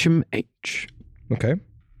 Hisham H. Okay.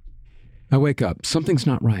 I wake up. Something's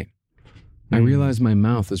not right. I realize my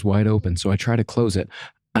mouth is wide open, so I try to close it.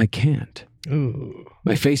 I can't. Ooh.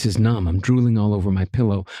 My face is numb. I'm drooling all over my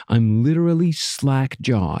pillow. I'm literally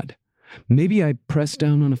slack-jawed. Maybe I pressed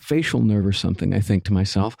down on a facial nerve or something, I think to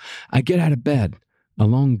myself. I get out of bed. A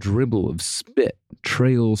long dribble of spit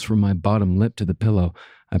trails from my bottom lip to the pillow.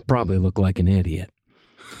 I probably look like an idiot.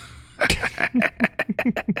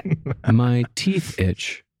 My teeth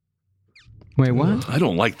itch. Wait, what? I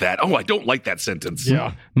don't like that. Oh, I don't like that sentence.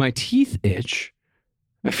 Yeah. My teeth itch.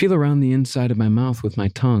 I feel around the inside of my mouth with my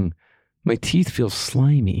tongue. My teeth feel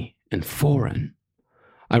slimy and foreign.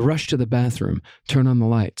 I rush to the bathroom, turn on the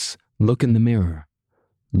lights, look in the mirror,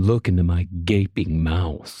 look into my gaping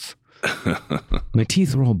mouth. My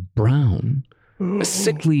teeth are all brown, a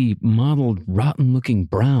sickly, mottled, rotten-looking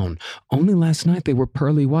brown. Only last night they were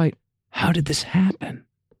pearly white. How did this happen?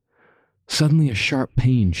 Suddenly a sharp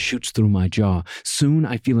pain shoots through my jaw. Soon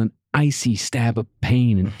I feel an icy stab of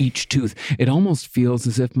pain in each tooth. It almost feels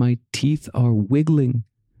as if my teeth are wiggling.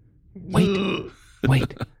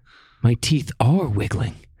 Wait, my teeth are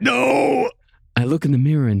wiggling. No! I look in the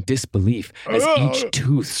mirror in disbelief as each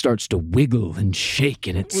tooth starts to wiggle and shake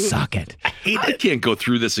in its socket. I can't go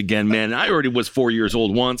through this again, man. I already was 4 years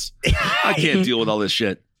old once. I can't deal with all this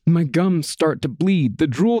shit. My gums start to bleed. The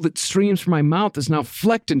drool that streams from my mouth is now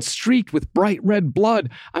flecked and streaked with bright red blood.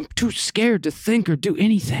 I'm too scared to think or do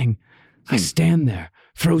anything. I stand there,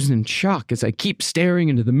 frozen in shock, as I keep staring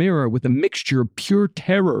into the mirror with a mixture of pure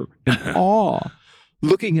terror and awe,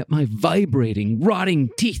 looking at my vibrating, rotting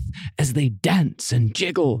teeth as they dance and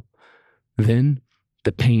jiggle. Then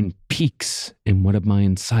the pain peaks in one of my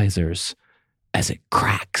incisors as it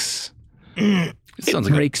cracks. It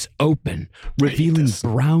breaks open, revealing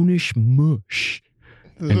brownish mush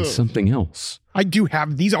and something else. I do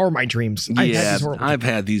have, these are my dreams. Yeah, I've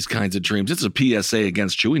had these kinds of dreams. It's a PSA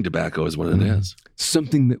against chewing tobacco is what it is.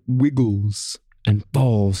 Something that wiggles and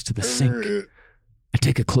falls to the sink. I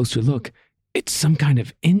take a closer look. It's some kind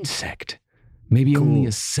of insect, maybe only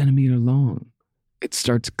a centimeter long. It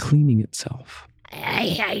starts cleaning itself.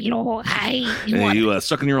 Hey, you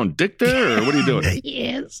sucking your own dick there, or what are you doing?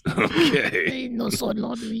 Yes. Okay. No, so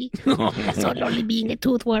lonely. So lonely being a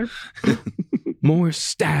toothworm. More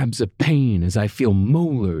stabs of pain as I feel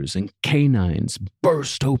molars and canines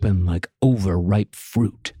burst open like overripe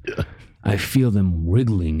fruit. I feel them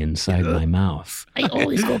wriggling inside my mouth. I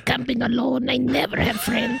always go camping alone. I never have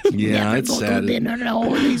friends. Yeah, never it's go sad. to dinner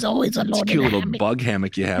alone. He's always alone. It's a cute in a little hammock. bug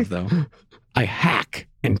hammock you have, though. I hack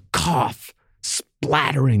and cough,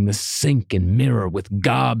 splattering the sink and mirror with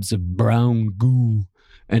gobs of brown goo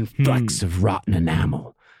and flecks of rotten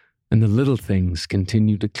enamel. And the little things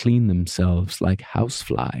continue to clean themselves like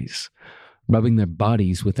houseflies, rubbing their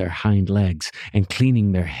bodies with their hind legs and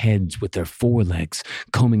cleaning their heads with their forelegs,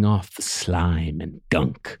 combing off the slime and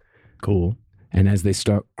gunk. Cool. And as they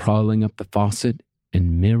start crawling up the faucet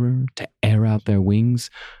and mirror to air out their wings,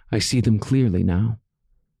 I see them clearly now.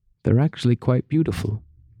 They're actually quite beautiful.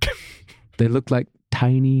 They look like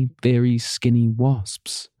tiny, very skinny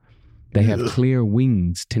wasps. They have clear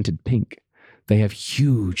wings tinted pink. They have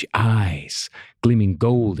huge eyes, gleaming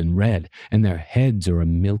gold and red, and their heads are a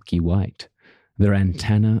milky white. Their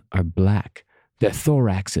antennae are black. Their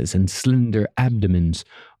thoraxes and slender abdomens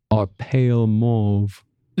are pale mauve.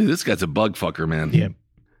 Dude, this guy's a bug fucker, man. Yeah.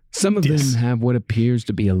 Some of them have what appears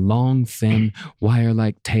to be a long, thin,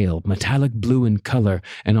 wire-like tail, metallic blue in color,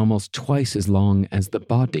 and almost twice as long as the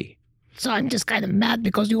body. So I'm just kind of mad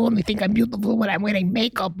because you only think I'm beautiful when I'm wearing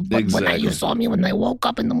makeup. But when you saw me when I woke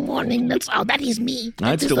up in the morning, that is me.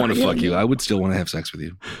 I'd still want to fuck you. I would still want to have sex with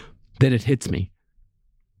you. Then it hits me.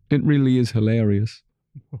 It really is hilarious.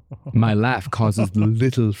 My laugh causes the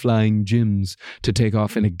little flying gems to take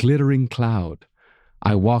off in a glittering cloud.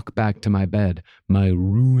 I walk back to my bed, my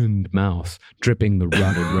ruined mouth dripping the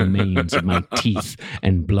rotted remains of my teeth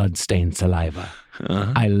and blood-stained saliva.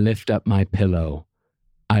 I lift up my pillow.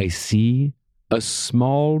 I see a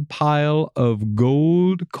small pile of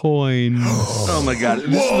gold coins. Oh my God.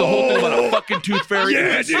 This is the whole thing about a fucking tooth fairy.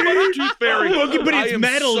 Yeah, This is about a tooth fairy. But it's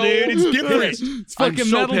metal, dude. It's different. It's fucking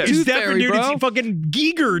metal It's tooth different, fairy, dude. bro. It's fucking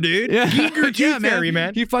Giger, dude. Yeah. Giger tooth fairy,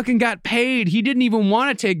 man. He fucking got paid. He didn't even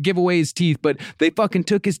want to give away his teeth, but they fucking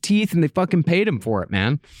took his teeth and they fucking paid him for it,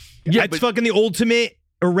 man. Yeah, it's fucking the ultimate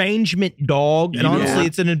arrangement, dog. And honestly,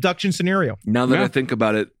 it's an abduction scenario. Now that I think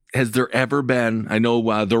about it, has there ever been, I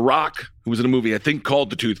know The Rock, who was in a movie, I think called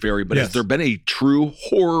The Tooth Fairy, but has there been a true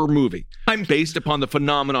horror movie based upon the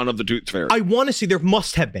phenomenon of the Tooth Fairy? I want to see, there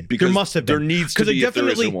must have been. Because there must have been. there needs to be if there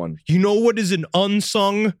isn't one. You know what is an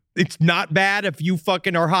unsung, it's not bad if you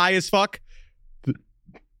fucking are high as fuck?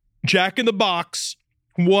 Jack in the Box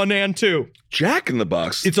 1 and 2. Jack in the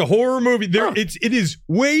Box? It's a horror movie. It is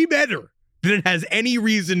way better than it has any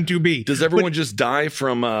reason to be. Does everyone just die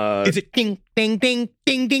from It's a ding, ding, ding,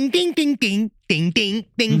 ding, ding, ding, ding, ding, ding, ding,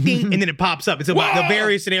 ding, ding, and then it pops up. It's about the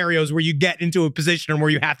various scenarios where you get into a position where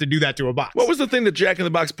you have to do that to a box. What was the thing that Jack in the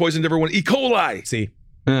Box poisoned everyone? E. coli. See.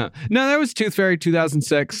 No, there was Tooth Fairy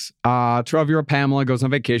 2006. 12-year-old Pamela goes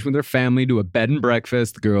on vacation with her family to a bed and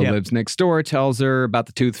breakfast. The girl lives next door, tells her about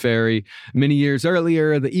the Tooth Fairy. Many years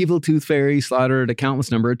earlier, the evil Tooth Fairy slaughtered a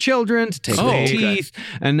countless number of children to take their teeth,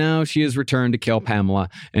 and now she has returned to kill Pamela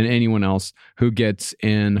and anyone else who gets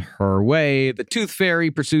in her way. The Tooth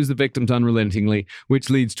Fairy pursues the victims unrelentingly,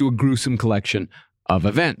 which leads to a gruesome collection of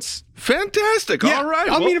events. Fantastic. Yeah, All right.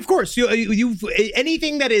 I mean, of course, you've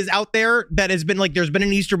anything that is out there that has been like, there's been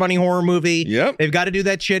an Easter Bunny horror movie. Yep. They've got to do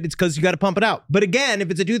that shit. It's because you got to pump it out. But again, if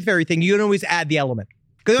it's a Tooth Fairy thing, you can always add the element.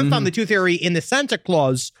 Because I found the Tooth Fairy in the Santa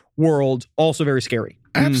Claus world also very scary.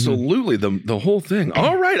 Absolutely. The whole thing.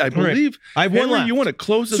 All right. I believe I have one Henry, left. you want to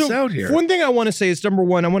close us out here. One thing I want to say is, number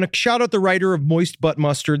one, I want to shout out the writer of Moist Butt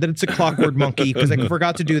Mustard, that it's a Clockwork Monkey, because I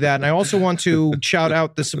forgot to do that. And I also want to shout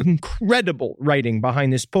out this incredible writing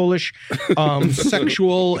behind this Polish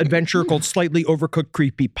sexual adventure called Slightly Overcooked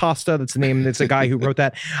Creepy Pasta. That's the name. That's a guy who wrote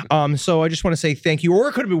that. So I just want to say thank you. Or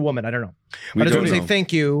it could have been a woman. I don't know. I just want to say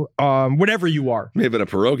thank you, whatever you are. Maybe a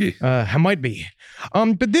pierogi. I might be.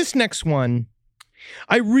 But this next one,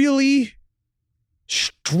 I really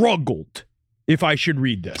struggled if I should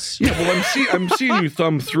read this. Yeah, well, I'm seeing you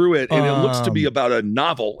thumb through it, and it looks to be about a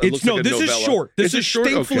novel. This is short. This is short.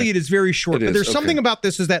 Thankfully, it is very short. But there's something about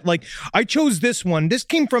this is that, like, I chose this one. This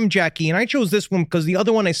came from Jackie, and I chose this one because the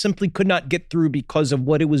other one I simply could not get through because of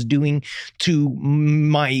what it was doing to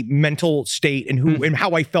my mental state and and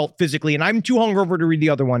how I felt physically. And I'm too hungover to read the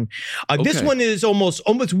other one. This one is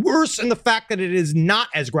almost worse in the fact that it is not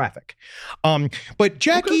as graphic. But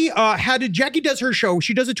Jackie Jackie does her show.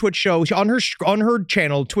 She does a Twitch show on her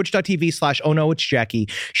channel, twitch.tv/oh no it's Jackie.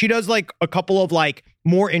 She does like a couple of like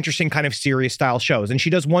more interesting kind of serious style shows, and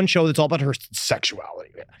she does one show that's all about her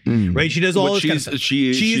sexuality, right? She does all this kind of stuff.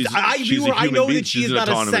 I know that she is not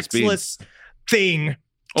a sexless thing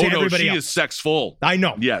to everybody else. Is sexful. I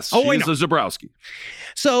know. Yes, she is a Zabrowski.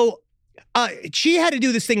 So she had to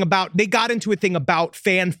do this thing about, they got into a thing about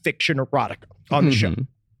fan fiction erotica on the show,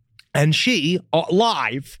 and she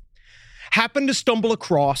live happened to stumble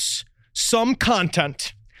across some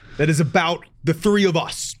content that is about the three of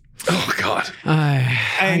us. Oh, God.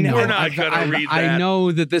 I know. We're not going to read that. I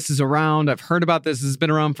know that this is around. I've heard about this. This has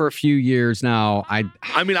been around for a few years now. I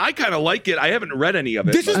mean, I kind of like it. I haven't read any of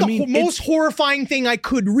it. This is the most horrifying thing I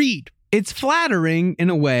could read. It's flattering in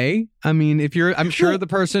a way. I mean, I'm sure the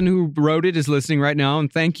person who wrote it is listening right now,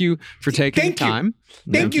 and thank you for taking the time.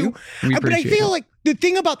 Thank you. But I feel like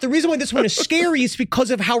the reason why this one is scary is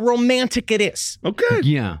because of how romantic it is. Okay.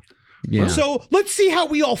 Yeah. So let's see how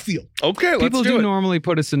we all feel. Okay, let's People do it. normally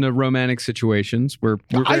put us into romantic situations where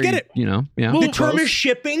we're very, I get it. The term is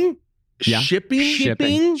shipping. Yeah.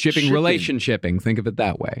 Shipping, relation-shipping. Think of it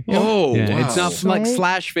that way. Oh, yeah. wow. It's not like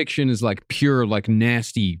slash fiction is like pure, like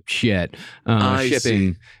nasty shit.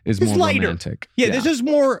 Shipping is more lighter. romantic. Yeah, this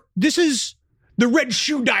is the Red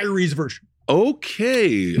Shoe Diaries version.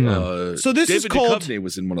 Okay. So this is called... David Duchovny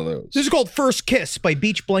was in one of those. This is called First Kiss by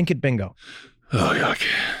Beach Blanket Bingo. Oh, yuck.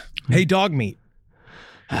 Hey, dog meat.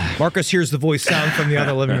 Marcus hears the voice sound from the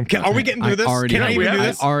other living room. Are we getting through this? Can I even do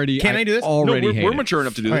this? Can I do this? We're mature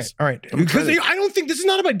enough to do this. All right. Because I don't think this is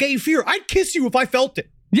not about gay fear. I'd kiss you if I felt it.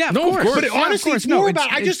 Yeah, of course. But honestly, it's more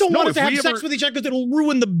about, I just don't want us to have sex ever- with each other because it'll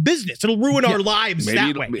ruin the business. It'll ruin our lives Maybe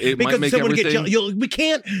that way. it might Because make someone everything-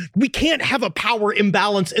 we can't have a power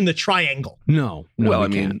imbalance in the triangle. No. Well, I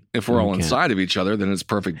mean, if we're all inside of each other, then it's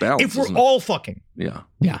perfect balance. If we're isn't it? all fucking. Yeah.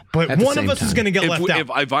 But one of us is going to get left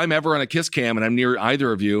out. If I'm ever on a kiss cam and I'm near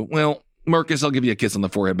either of you, well, Marcus, I'll give you a kiss on the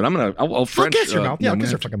forehead, but I'll French. kiss your mouth. Yeah, I'll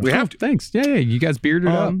kiss your fucking mouth. We have to. Thanks. Yeah. You guys bearded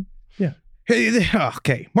up. Yeah.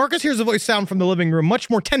 Okay. Marcus hears a voice sound from the living room, much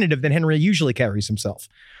more tentative than Henry usually carries himself.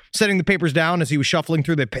 Setting the papers down as he was shuffling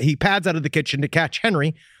through he pads out of the kitchen to catch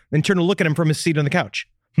Henry, then turn to look at him from his seat on the couch.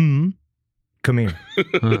 Come here.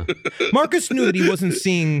 Marcus knew that he wasn't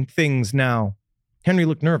seeing things now. Henry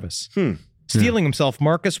looked nervous. Steeling himself,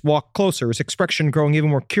 Marcus walked closer, his expression growing even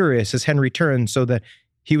more curious as Henry turned so that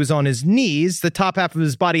he was on his knees, the top half of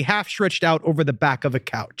his body half stretched out over the back of a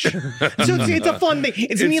couch. So it's a fun thing.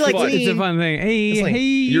 It's me like fun. lean. It's a fun thing. Hey.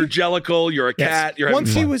 You're jellicle. You're a cat. You're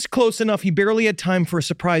Once he was close enough, he barely had time for a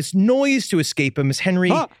surprised noise to escape him as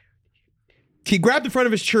Henry... He grabbed the front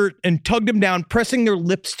of his shirt and tugged him down, pressing their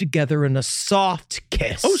lips together in a soft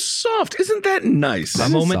kiss. Oh, soft. Isn't that nice? A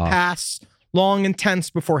moment passed, long and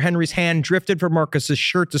tense, before Henry's hand drifted from Marcus's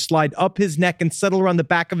shirt to slide up his neck and settle around the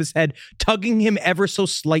back of his head, tugging him ever so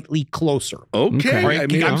slightly closer. Okay. Right, I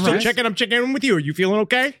mean, I'm still checking. I'm checking in with you. Are you feeling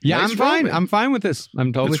okay? Yeah, Nice I'm fine. romance. I'm fine with this.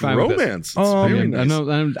 I'm totally It's fine romance. with this. It's very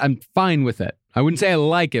nice. I'm fine with it. I wouldn't say I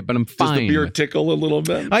like it, but I'm fine. Does the beard with it. tickle a little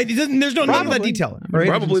bit? There's none of that detail. Right?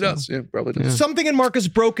 Probably does. Yeah, probably does. Something in Marcus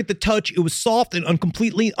broke at the touch. It was soft and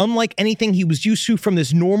completely unlike anything he was used to from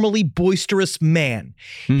this normally boisterous man.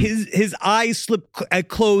 His eyes slipped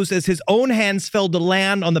closed as his own hands fell to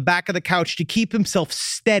land on the back of the couch to keep himself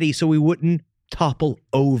steady so he wouldn't topple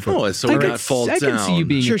over. Oh, so we're not fall down. I can see you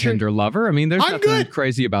being a tender lover. I mean, there's I'm nothing good.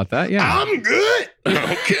 crazy about that. Yeah. I'm good.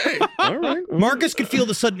 Okay. All right. Marcus could feel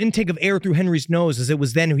the sudden intake of air through Henry's nose as it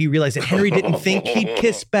was then he realized that Henry didn't think he'd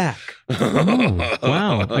kiss back. Oh,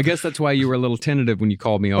 wow. I guess that's why you were a little tentative when you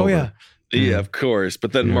called me over. Oh, yeah. Yeah, of course.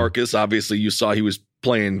 But then Marcus, obviously, you saw he was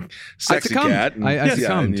playing sexy succumbed. cat. And, I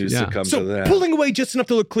succumbed, and you yeah. succumbed So to that. pulling away just enough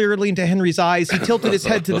to look clearly into Henry's eyes, he tilted his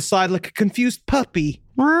head to the side like a confused puppy.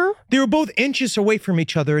 They were both inches away from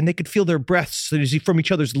each other, and they could feel their breaths from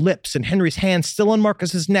each other's lips, and Henry's hand still on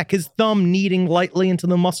Marcus's neck, his thumb kneading lightly into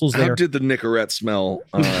the muscles there. How did the Nicorette smell,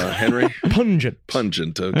 Henry? Pungent.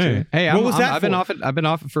 Pungent. Okay. Hey, What was that I've been for? off it. I've been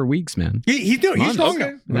off it for weeks, man. He's long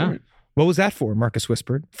Okay. now. All right. What was that for? Marcus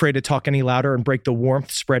whispered, afraid to talk any louder and break the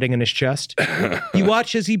warmth spreading in his chest. He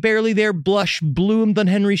watched as he barely there blush bloomed on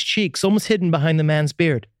Henry's cheeks, almost hidden behind the man's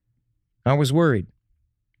beard. I was worried.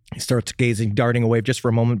 He starts gazing, darting away just for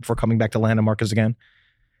a moment before coming back to land on Marcus again.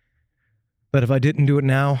 But if I didn't do it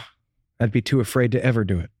now, I'd be too afraid to ever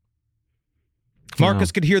do it.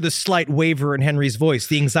 Marcus could hear the slight waver in Henry's voice,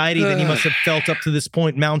 the anxiety that he must have felt up to this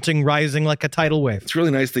point mounting, rising like a tidal wave. It's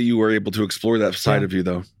really nice that you were able to explore that side of you,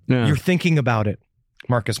 though. Yeah. You're thinking about it,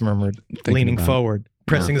 Marcus murmured, leaning about it. forward,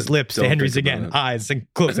 pressing his lips to Don't Henry's think about again, it. eyes and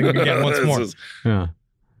closing them again once This more. is- Yeah.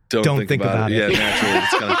 Don't think about it. Yeah,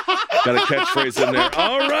 naturally. It's got a catchphrase in there.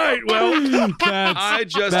 All right. Well, I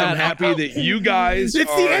just am happy that you guys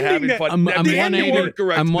It's the are ending having that- fun. I'm The ending 180. worked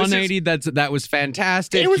correct. I'm This is- 180. That was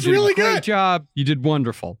fantastic. It was you did really a great good. job. You did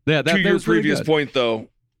wonderful. Yeah, that to your was really previous good. point, though,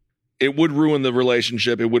 it would ruin the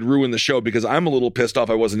relationship. It would ruin the show because I'm a little pissed off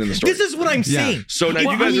I wasn't in the story. This is what I'm saying. So now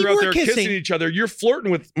Well, you guys when are out were there kissing each other. You're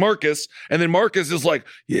flirting with Marcus, and then Marcus is like,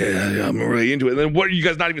 yeah, I'm really into it. And then what, are you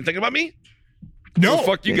guys not even thinking about me? No. So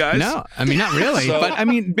fuck you guys. No, I mean, not really. So- But I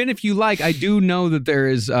mean, Ben, if you like, I do know that there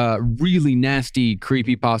is really nasty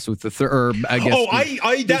creepypasta with the third. I guess.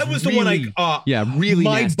 Oh, that was the one yeah, really.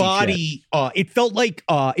 my nasty body. It felt like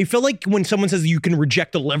when someone says you can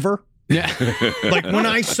reject a liver. shit. Yeah. Like when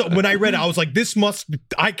I read it, I was like,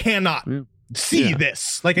 I cannot see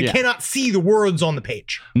this. Like I cannot see the words on the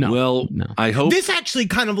page. No. Well, no. I hope This actually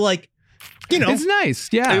kind of like, It's nice.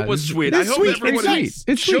 Yeah. it was sweet. It's I hope sweet. everyone It's sweet.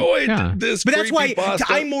 It's sweet. enjoyed Yeah. this. but that's why creepypasta.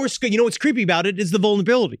 I'm more scared. You know what's creepy about it is the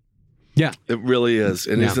vulnerability. Yeah. It really is.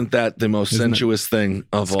 And Yeah. isn't that the most Isn't it sensuous thing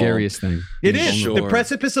of Scariest thing. It is Sure. the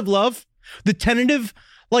precipice of love, the tentative,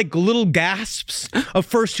 like little gasps of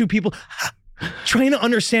first two people trying to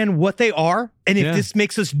understand what they are, and if this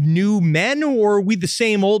makes us new men, or are we the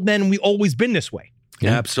same old men? We've always been this way. all?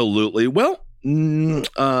 Absolutely. Well,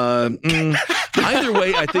 either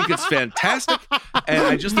way, I think it's fantastic, and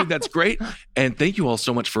I just think that's great. And thank you all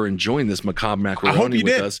so much for enjoying this macabre macaroni you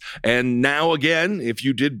with did. us. And now, again, if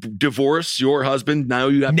you did divorce your husband, now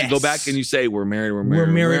you have to go back and you say, "We're married, we're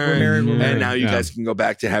married, We're married. And now you guys can go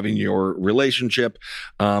back to having your relationship.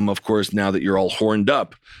 Of course, now that you're all horned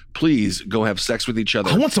up please go have sex with each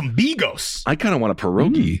other. I want some Bigos. I kind of want a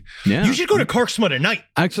pierogi. Yeah. You should go to Karksma tonight.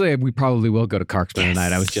 Actually, we probably will go to Karksma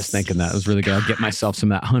tonight. I was just thinking that. It was really good. I'll get myself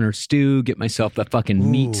some of that Hunter stew, get myself the fucking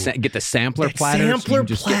meat, get the sampler platter. Sampler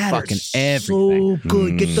just platter. get fucking everything. So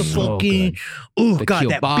good. Get the fucking, God,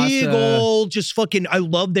 that big kielbasa. old, just fucking, I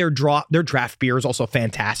love their draft beer is also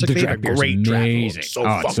fantastic. The They have a draft beer great is draft beer. amazing.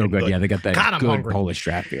 So it's so good. Yeah, they got that God, I'm good hungry. Polish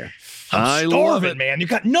draft beer. I'm starving, man. You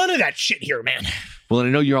got none of that shit here, man. Well, and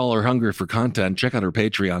I know you all are hungry for content. Check out our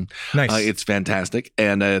Patreon. Nice. It's fantastic.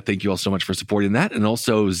 And thank you all so much for supporting that. And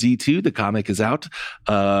also Z2, the comic is out.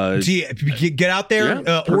 Get out there,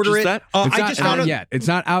 order it. That. It's not out yet. It's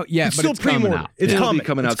not out yet, It's but still it's coming pre-ordered. out. It'll be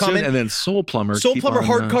coming out soon. And then Soul Plumber.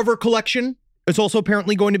 Hardcover collection is also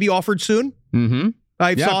apparently going to be offered soon. Mm-hmm.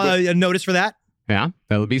 I saw a notice for that. Yeah,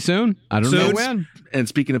 that'll be soon. I don't know when. And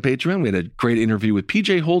speaking of Patreon, we had a great interview with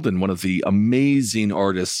PJ Holden, one of the amazing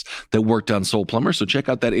artists that worked on Soul Plumber. So check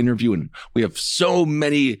out that interview. And we have so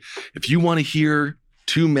many. If you want to hear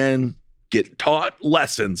two men get taught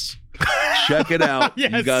lessons, check it out.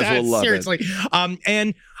 Yes, you guys will love seriously.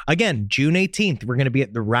 And again, June 18th, we're going to be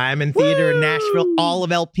at the Ryman Theater in Nashville. All of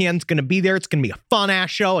LPN's going to be there. It's going to be a fun ass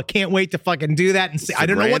show. I can't wait to fucking do that and see. I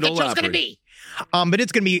don't know what the show's going to be. But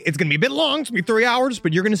it's gonna be a bit long. It's gonna be 3 hours,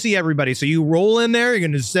 but you're gonna see everybody. So you roll in there, you're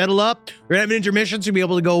gonna settle up. You're gonna have an intermission, so you'll be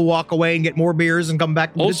able to go walk away and get more beers and come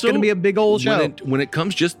back. Also, it's gonna be a big old show. When it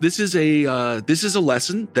comes, this is a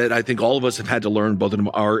lesson that I think all of us have had to learn, both in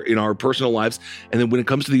our personal lives, and then when it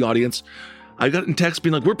comes to the audience. I got in text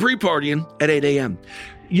being like, we're pre-partying at 8 a.m.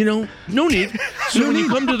 You know, no need. So when you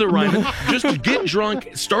come to the Ryman, just get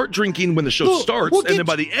drunk, start drinking when the show starts, and then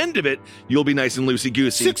by the end of it, you'll be nice and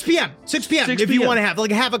loosey-goosey. 6 p.m. if you want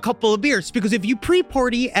to have a couple of beers. Because if you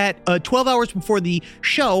pre-party at 12 hours before the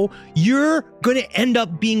show, you're going to end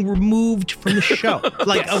up being removed from the show.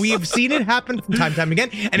 We have seen it happen from time to time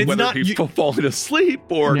again. And it's whether not people falling asleep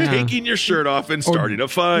or taking your shirt off and starting a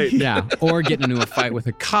fight. Yeah, or getting into a fight with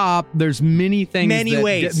a cop. There's many things,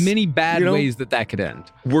 many bad ways that could end.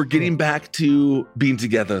 We're getting back to being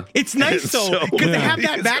together. It's nice though, because they have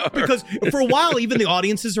that back, because for a while, even the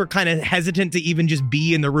audiences were kind of hesitant to even just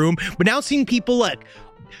be in the room. But now seeing people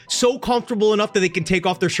so comfortable enough that they can take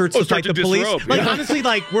off their shirts to fight the police. Honestly,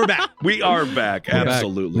 we're back. We are back.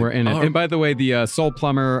 Absolutely. We're in it. And by the way, the Soul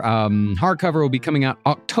Plumber hardcover will be coming out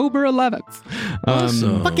October 11th.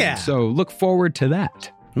 Awesome. Fuck yeah. So look forward to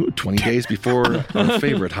that. Ooh, 20 days before our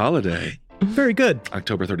favorite holiday. Very good.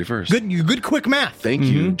 October 31st. Good quick math. Thank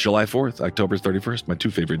you. July 4th, October 31st, my two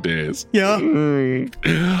favorite days. Yeah.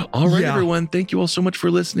 All right, everyone. Thank you all so much for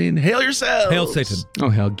listening. Hail yourselves. Hail Satan. Oh,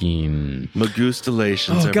 Helgeen.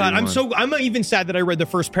 Magustalations, Oh God, everyone. I'm even sad that I read the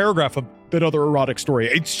first paragraph of that other erotic story.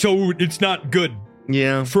 It's not good.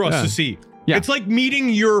 Yeah. For us to see. Yeah. It's like meeting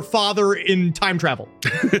your father in time travel.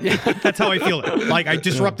 That's how I feel it. Like I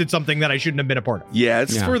disrupted something that I shouldn't have been a part of. Yeah,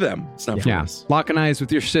 it's for them. It's not for us. Locking eyes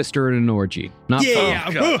with your sister at an orgy. Not yeah.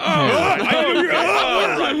 All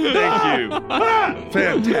right.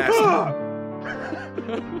 Thank you. Fantastic.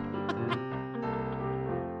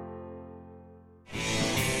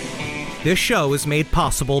 This show is made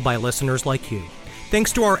possible by listeners like you.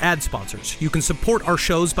 Thanks to our ad sponsors, you can support our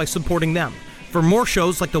shows by supporting them. For more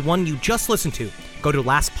shows like the one you just listened to, go to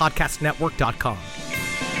lastpodcastnetwork.com.